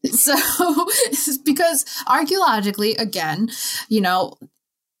 So, because archaeologically, again, you know,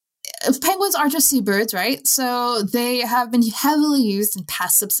 penguins are just seabirds, right? So they have been heavily used in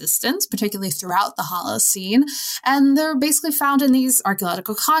past subsistence, particularly throughout the Holocene, and they're basically found in these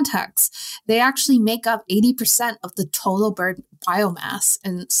archaeological contexts. They actually make up 80% of the total bird biomass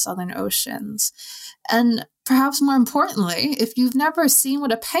in southern oceans. And perhaps more importantly, if you've never seen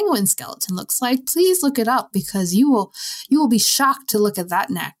what a penguin skeleton looks like, please look it up, because you will be shocked to look at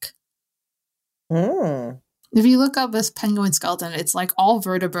that neck. If you look up this penguin skeleton, it's like all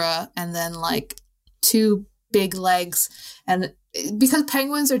vertebra and then like 2 big legs. And because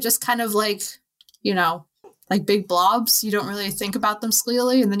penguins are just kind of like, you know, like big blobs, you don't really think about them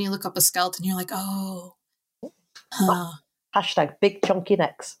scalely. And then you look up a skeleton, you're like, oh. Hashtag big chunky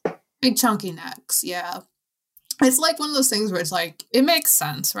necks. Big chunky necks, yeah. It's like one of those things where it's like, it makes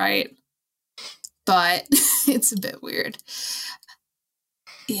sense, right? But it's a bit weird.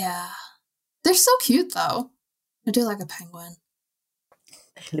 Yeah. They're so cute, though. I do like a penguin.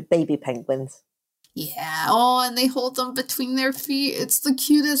 Especially baby penguins. Yeah. Oh, and they hold them between their feet. It's the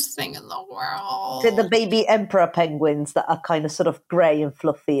cutest thing in the world. The baby emperor penguins that are kind of sort of grey and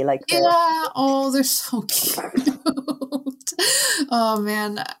fluffy. Yeah. Oh, they're so cute. Oh,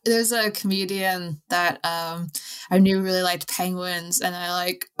 man. There's a comedian that I knew really liked penguins, and I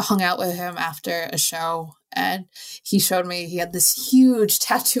like hung out with him after a show. And he showed me he had this huge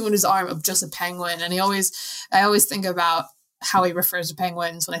tattoo on his arm of just a penguin. And I always think about how he refers to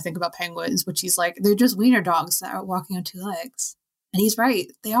penguins when I think about penguins, which he's like, they're just wiener dogs that are walking on 2 legs. And he's right.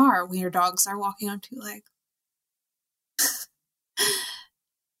 They are wiener dogs that are walking on 2 legs.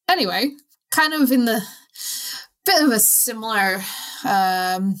 Anyway, kind of in the bit of a similar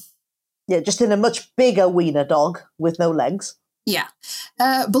Yeah, just in a much bigger wiener dog with no legs. Yeah.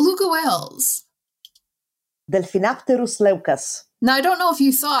 Beluga whales. Delphinapterus leucas. Now, I don't know if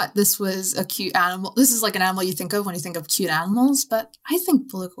you thought this was a cute animal. This is like an animal you think of when you think of cute animals, but I think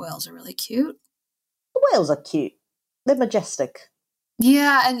beluga whales are really cute. Whales are cute. They're majestic.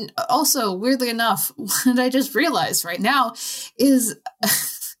 Yeah, and also, weirdly enough, what I just realized right now is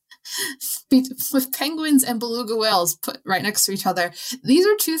with penguins and beluga whales put right next to each other, these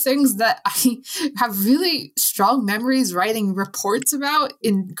are two things that I have really strong memories writing reports about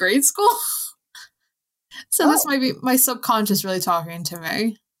in grade school. So this might be my subconscious really talking to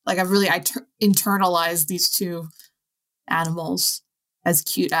me. Like I've really internalized these two animals as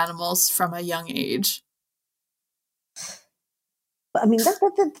cute animals from a young age. But I mean,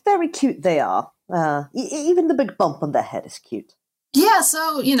 they're very cute they are. Even the big bump on their head is cute. Yeah,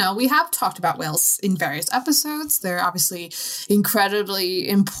 so, we have talked about whales in various episodes. They're obviously incredibly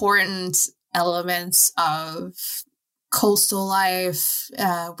important elements of coastal life.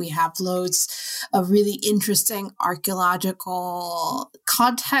 We have loads of really interesting archaeological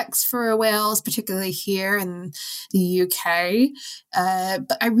context for whales, particularly here in the UK.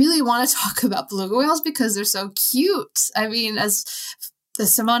 But I really want to talk about beluga whales because they're so cute. I mean, as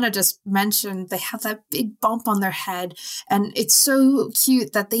Simona just mentioned, they have that big bump on their head, and it's so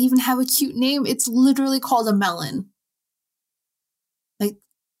cute that they even have a cute name. It's literally called a melon. Like,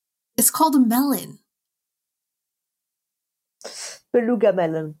 it's called a melon. Beluga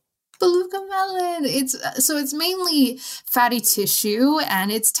melon. Beluga melon. It's mainly fatty tissue, and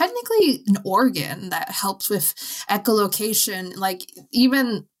it's technically an organ that helps with echolocation, like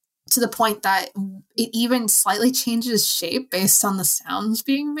even to the point that it even slightly changes shape based on the sounds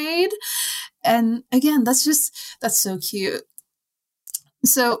being made. And again, that's so cute.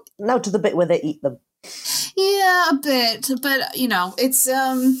 So now to the bit where they eat them. Yeah, a bit, but it's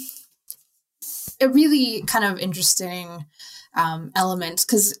a really kind of interesting element,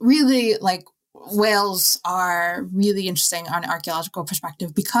 because really, like, whales are really interesting on an archaeological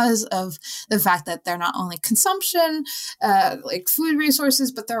perspective because of the fact that they're not only consumption, like food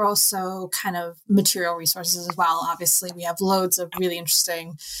resources, but they're also kind of material resources as well. Obviously, we have loads of really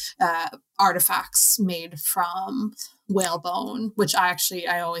interesting artifacts made from whale bone, which I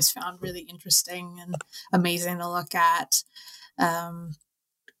always found really interesting and amazing to look at.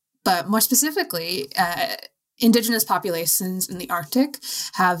 But more specifically, indigenous populations in the Arctic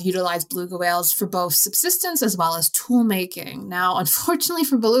have utilized beluga whales for both subsistence as well as tool making. Now, unfortunately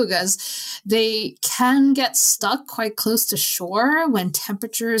for belugas, they can get stuck quite close to shore when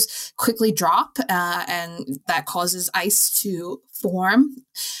temperatures quickly drop, and that causes ice to form.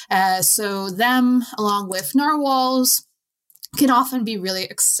 So them, along with narwhals, can often be really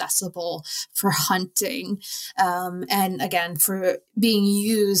accessible for hunting, and again, for being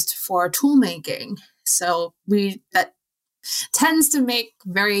used for tool making. So that tends to make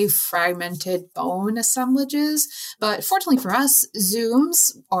very fragmented bone assemblages. But fortunately for us,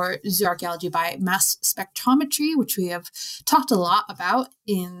 zooms, or zooarchaeology by mass spectrometry, which we have talked a lot about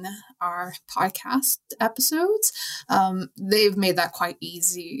in our podcast episodes, they've made that quite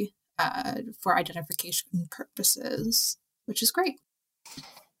easy for identification purposes, which is great.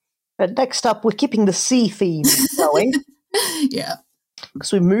 But next up, we're keeping the sea theme going. Yeah.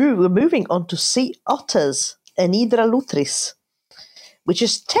 Because we're moving on to sea otters, Enidra lutris, which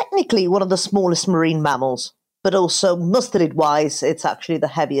is technically one of the smallest marine mammals, but also mustelid-wise, it's actually the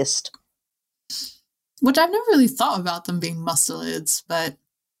heaviest. Which I've never really thought about them being mustelids, but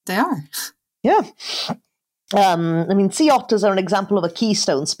they are. Yeah. Sea otters are an example of a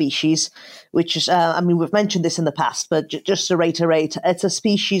keystone species, which is, we've mentioned this in the past, but just to reiterate, it's a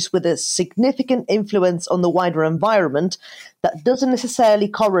species with a significant influence on the wider environment that doesn't necessarily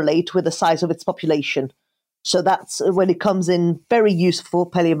correlate with the size of its population. So that's when it comes in very useful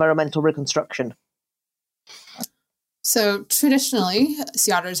paleoenvironmental reconstruction. So traditionally,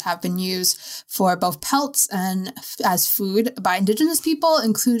 sea otters have been used for both pelts and as food by indigenous people,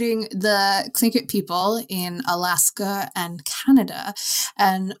 including the Tlingit people in Alaska and Canada.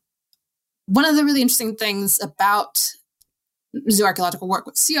 And one of the really interesting things about zooarchaeological work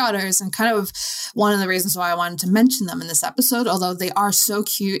with sea otters, and kind of one of the reasons why I wanted to mention them in this episode, although they are so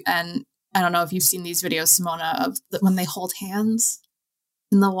cute, and I don't know if you've seen these videos, Simona, of when they hold hands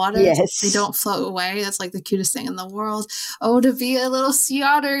in the water. Yes. They don't float away. That's like the cutest thing in the world. Oh, to be a little sea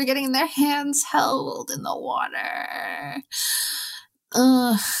otter getting their hands held in the water.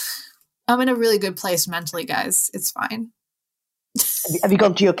 I'm in a really good place mentally, guys. It's fine. Have you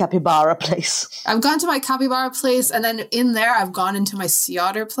gone to your capybara place? I've gone to my capybara place, and then in there I've gone into my sea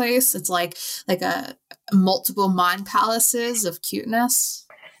otter place. It's like a multiple mind palaces of cuteness.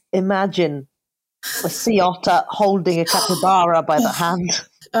 imagine a sea otter holding a capybara by the hand.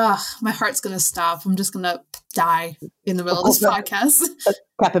 My heart's going to stop. I'm just going to die in the middle of this podcast. A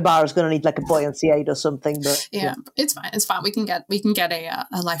capybara's going to need like a buoyancy aid or something. But yeah, it's fine. It's fine. We can get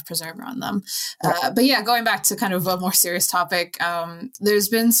a life preserver on them. But yeah, going back to kind of a more serious topic, there's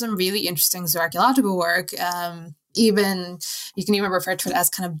been some really interesting zooarchaeological work. Even you can even refer to it as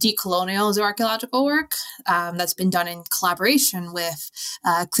kind of decolonial zooarchaeological work that's been done in collaboration with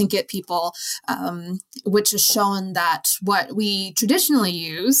Tlingit people, which has shown that what we traditionally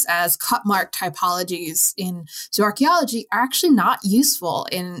use as cut mark typologies in zooarchaeology are actually not useful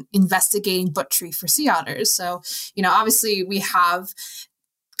in investigating butchery for sea otters. So, obviously we have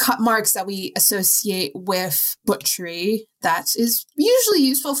cut marks that we associate with butchery that is usually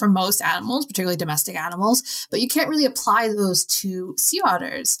useful for most animals, particularly domestic animals, but you can't really apply those to sea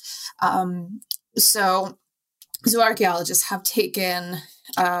otters. So zooarchaeologists have taken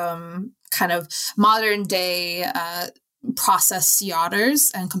kind of modern day processed sea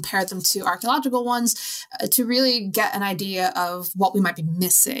otters and compared them to archaeological ones to really get an idea of what we might be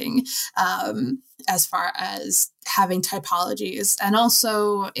missing as far as having typologies. And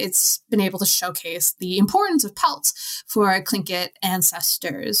also it's been able to showcase the importance of pelts for Tlingit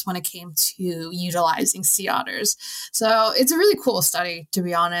ancestors when it came to utilizing sea otters. So it's a really cool study, to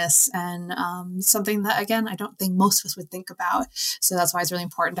be honest, and something that, again, I don't think most of us would think about. So that's why it's really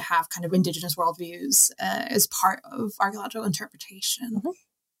important to have kind of indigenous worldviews as part of archaeological interpretation. Mm-hmm.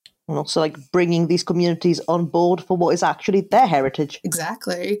 And also like bringing these communities on board for what is actually their heritage.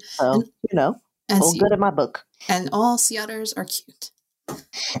 Exactly. So, all good in my book. And all sea otters are cute.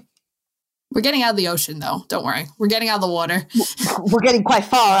 We're getting out of the ocean, though. Don't worry. We're getting out of the water. We're getting quite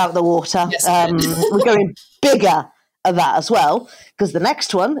far out of the water. Yes, we're going bigger of that as well, because the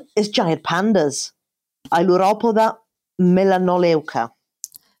next one is giant pandas. Ailuropoda melanoleuca.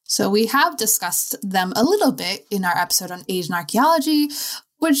 So we have discussed them a little bit in our episode on Asian archaeology,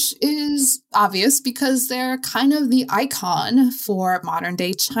 which is obvious because they're kind of the icon for modern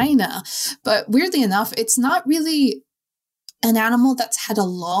day China. But weirdly enough, it's not really an animal that's had a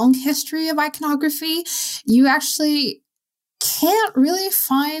long history of iconography. You actually can't really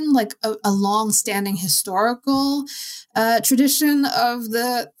find like a long-standing historical tradition of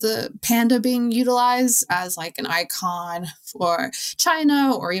the panda being utilized as like an icon for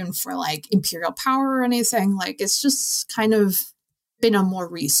China or even for like imperial power or anything. Like it's just kind of been a more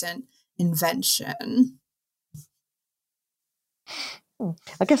recent invention.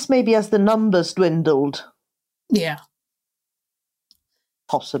 I guess maybe as the numbers dwindled. Yeah.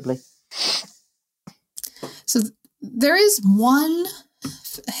 Possibly. So there is one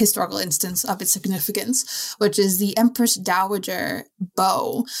historical instance of its significance, which is the Empress Dowager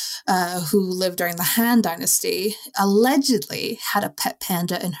Bo, who lived during the Han Dynasty, allegedly had a pet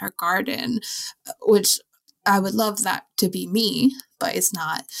panda in her garden, which I would love that to be me, but it's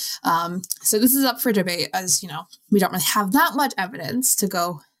not. So this is up for debate, as we don't really have that much evidence to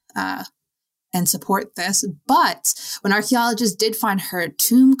go and support this. But when archaeologists did find her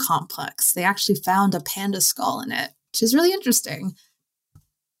tomb complex, they actually found a panda skull in it, which is really interesting.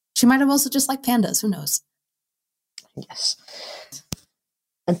 She might have also just liked pandas. Who knows? Yes.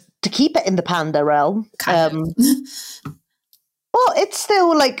 And to keep it in the panda realm, well, it's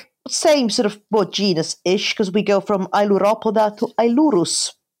still like same sort of genus-ish, because we go from Ailuropoda to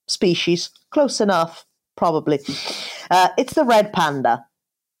Ailurus species. Close enough, probably. It's the red panda.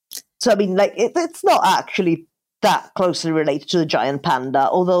 So, I mean, like, it's not actually that closely related to the giant panda,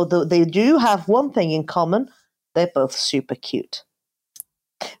 although they do have one thing in common. They're both super cute.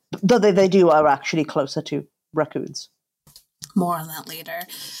 Though they are actually closer to raccoons. More on that later.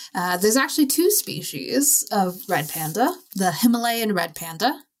 There's actually two species of red panda, the Himalayan red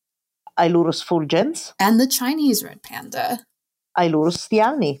panda, Ailurus fulgens, and the Chinese red panda, Ailurus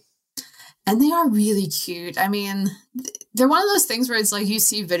thiani. And they are really cute. I mean, they're one of those things where it's like you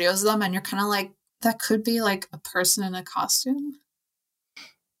see videos of them and you're kind of like, that could be like a person in a costume.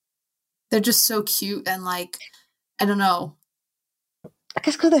 They're just so cute and like, I don't know. I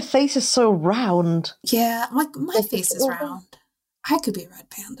guess because their face is so round. Yeah, like my face is round. I could be a red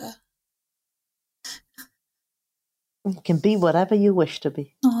panda. You can be whatever you wish to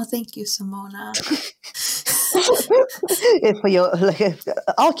be. Oh, thank you, Simona. If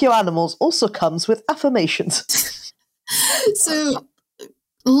Archeo Animals also comes with affirmations. So,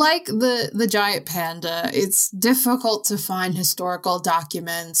 like the giant panda, it's difficult to find historical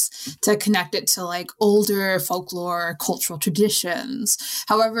documents to connect it to like older folklore, cultural traditions.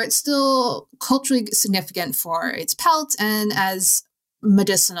 However, it's still culturally significant for its pelt and as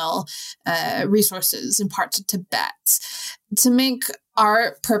medicinal resources in parts of Tibet. to make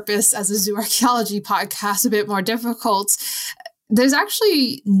our purpose as a zoo archaeology podcast a bit more difficult, there's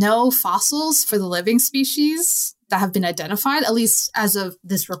actually no fossils for the living species that have been identified, at least as of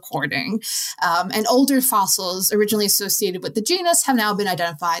this recording. And older fossils originally associated with the genus have now been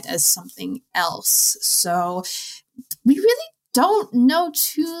identified as something else. So we really don't know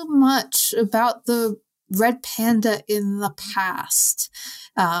too much about the red panda in the past.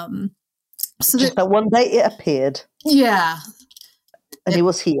 So just that one day it appeared. Yeah. And he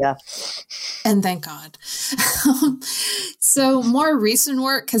was here. And thank God. So more recent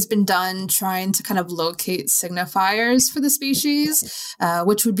work has been done trying to kind of locate signifiers for the species,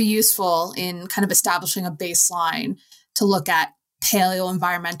 which would be useful in kind of establishing a baseline to look at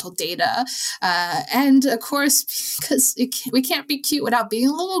paleo-environmental data. And of course, because we can't be cute without being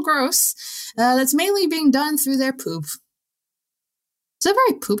a little gross, that's mainly being done through their poop. It's a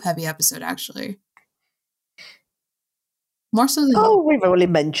very poop-heavy episode, actually. More so than we've only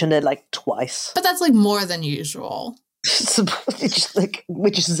mentioned it like twice. But that's like more than usual.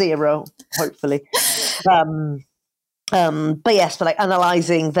 Which is zero, hopefully. But yes, but like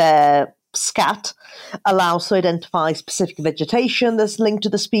analysing their scat allows to identify specific vegetation that's linked to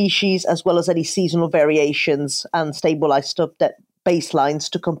the species, as well as any seasonal variations and stabilised baselines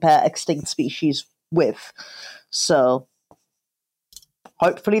to compare extinct species with. So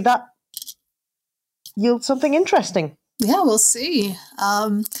hopefully that yields something interesting. Yeah, we'll see.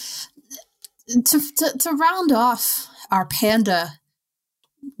 To round off our panda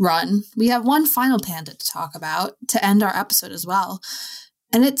run, we have one final panda to talk about to end our episode as well.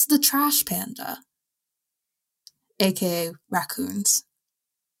 And it's the trash panda, aka raccoons.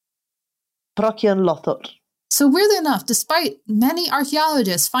 Brachian lothot. So weirdly enough, despite many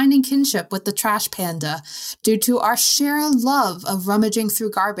archaeologists finding kinship with the trash panda due to our shared love of rummaging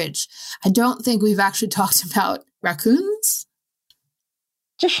through garbage, I don't think we've actually talked about raccoons.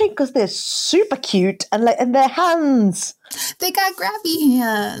 Just because they're super cute and their hands. They got grabby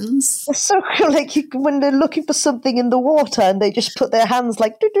hands. They're so cool. Like when they're looking for something in the water and they just put their hands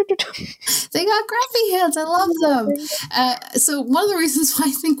like. They got grabby hands. I love them. So one of the reasons why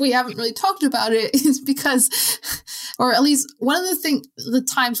I think we haven't really talked about it is because, or at least one of the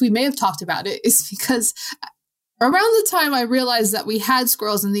times we may have talked about it is because around the time I realized that we had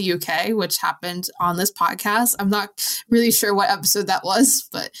squirrels in the UK, which happened on this podcast. I'm not really sure what episode that was,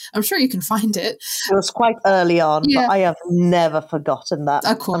 but I'm sure you can find it. It was quite early on, but I have never forgotten that.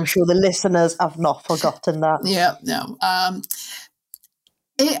 Of course. I'm sure the listeners have not forgotten that. Yeah, no.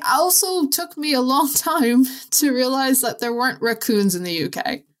 It also took me a long time to realize that there weren't raccoons in the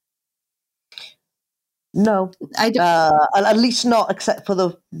UK. No, I don't. At least not, except for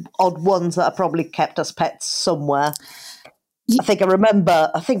the odd ones that are probably kept as pets somewhere. I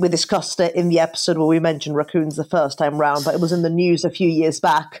think we discussed it in the episode where we mentioned raccoons the first time round, but it was in the news a few years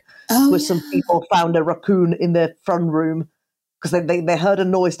back where some people found a raccoon in their front room because they heard a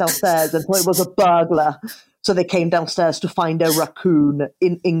noise downstairs and thought it was a burglar. So they came downstairs to find a raccoon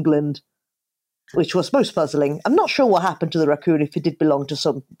in England, which was most puzzling. I'm not sure what happened to the raccoon, if it did belong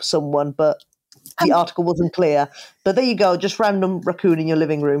to someone, but the article wasn't clear. But there you go, just random raccoon in your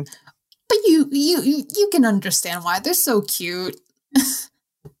living room. But you can understand why. They're so cute.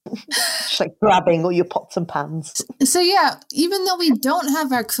 Just like grabbing all your pots and pans. So yeah, even though we don't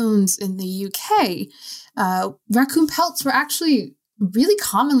have raccoons in the UK, raccoon pelts were actually really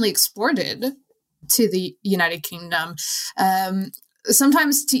commonly exported to the United Kingdom.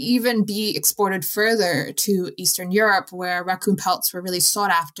 Sometimes to even be exported further to Eastern Europe, where raccoon pelts were really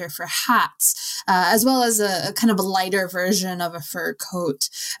sought after for hats, as well as a kind of a lighter version of a fur coat.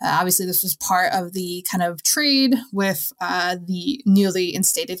 Obviously, this was part of the kind of trade with the newly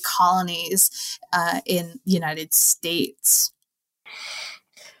instated colonies in the United States.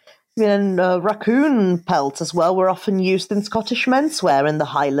 And raccoon pelts as well were often used in Scottish menswear in the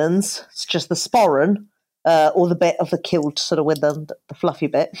Highlands. It's just the sporran. Or the bit of the kilt, sort of with the fluffy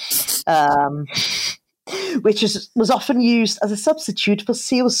bit, which was often used as a substitute for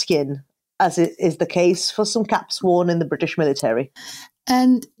sealskin, as it is the case for some caps worn in the British military.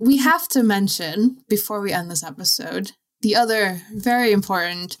 And we have to mention, before we end this episode, the other very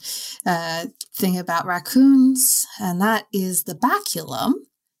important thing about raccoons, and that is the baculum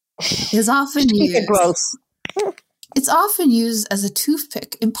is often used. Gross. It's often used as a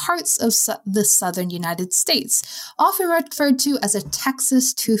toothpick in parts of the southern United States, often referred to as a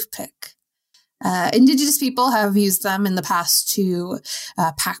Texas toothpick. Indigenous people have used them in the past to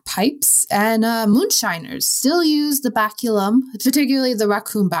pack pipes, and moonshiners still use the baculum, particularly the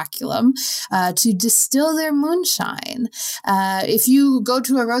raccoon baculum, to distill their moonshine. If you go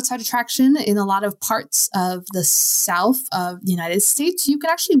to a roadside attraction in a lot of parts of the south of the United States, you can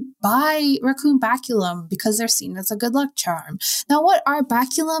actually buy raccoon baculum because they're seen as a good luck charm. Now, what are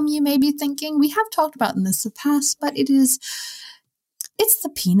baculum, you may be thinking? We have talked about in this in the past, but it's the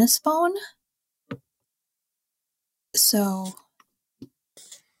penis bone. So,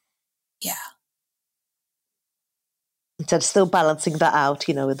 yeah. So still balancing that out,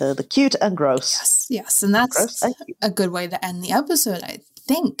 with the cute and gross. Yes. And that's a good way to end the episode, I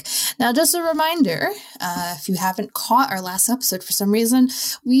think. Now, just a reminder, if you haven't caught our last episode for some reason,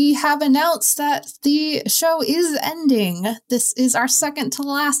 we have announced that the show is ending. This is our second to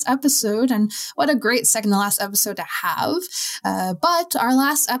last episode, and what a great second to last episode to have. But our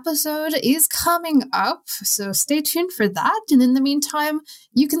last episode is coming up, so stay tuned for that. And in the meantime,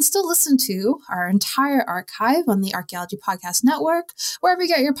 you can still listen to our entire archive on the Archaeology Podcast Network, wherever you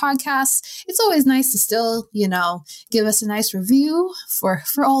get your podcasts. It's always nice to still, give us a nice review for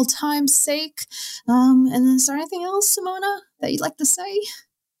old time's sake. And is there anything else, Simona, that you'd like to say?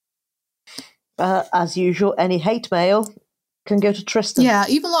 As usual, any hate mail can go to Tristan. Yeah,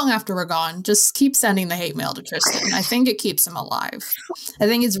 even long after we're gone, just keep sending the hate mail to Tristan. I think it keeps him alive. I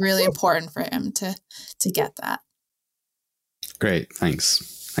think it's really important for him to get that. Great, thanks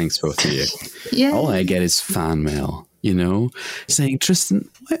both of you. Yeah. All I get is fan mail, saying, Tristan,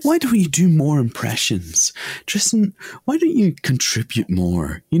 why don't you do more impressions? Tristan, why don't you contribute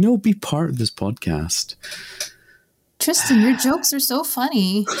more? Be part of this podcast. Tristan, your jokes are so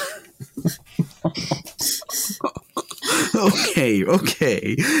funny. Okay.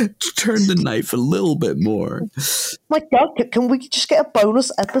 Turn the knife a little bit more. My God, can we just get a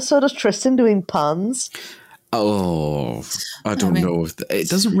bonus episode of Tristan doing puns? Oh, I don't know. It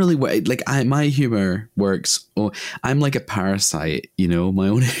doesn't really work. Like, my humor works. I'm like a parasite, my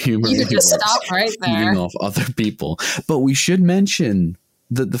own humor. You just stop right there. Feeding off other people. But we should mention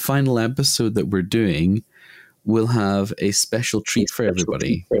that the final episode that we're doing will have a special treat for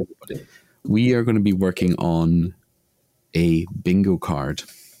everybody. We are going to be working on a bingo card.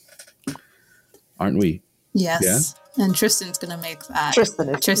 Aren't we? Yes. Yeah? And Tristan's going to make that.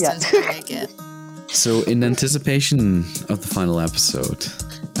 Tristan's going to make it. So in anticipation of the final episode,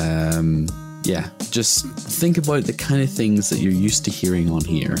 just think about the kind of things that you're used to hearing on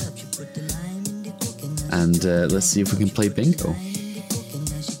here. And let's see if we can play bingo.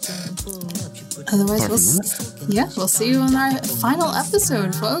 Otherwise, we'll see you on our final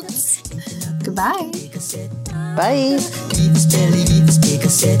episode, folks. Goodbye. Bye.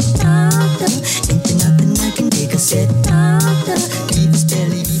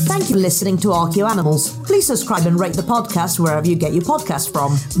 Thank you for listening to Archeo Animals. Please subscribe and rate the podcast wherever you get your podcast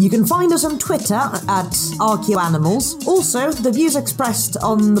from. You can find us on Twitter at Archeo Animals. Also, the views expressed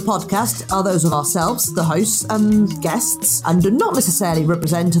on the podcast are those of ourselves, the hosts and guests, and do not necessarily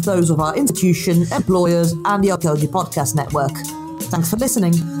represent those of our institution, employers, and the Archaeology Podcast Network. Thanks for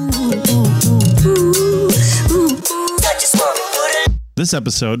listening. This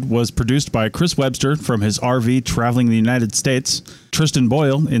episode was produced by Chris Webster from his RV traveling the United States, Tristan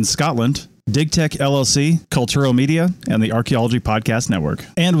Boyle in Scotland, DigTech LLC, Cultural Media, and the Archaeology Podcast Network,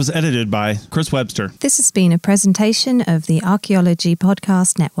 and was edited by Chris Webster. This has been a presentation of the Archaeology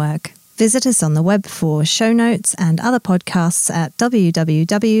Podcast Network. Visit us on the web for show notes and other podcasts at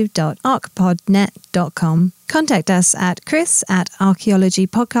www.archpodnet.com. Contact us at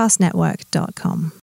chris@archaeologypodcastnetwork.com.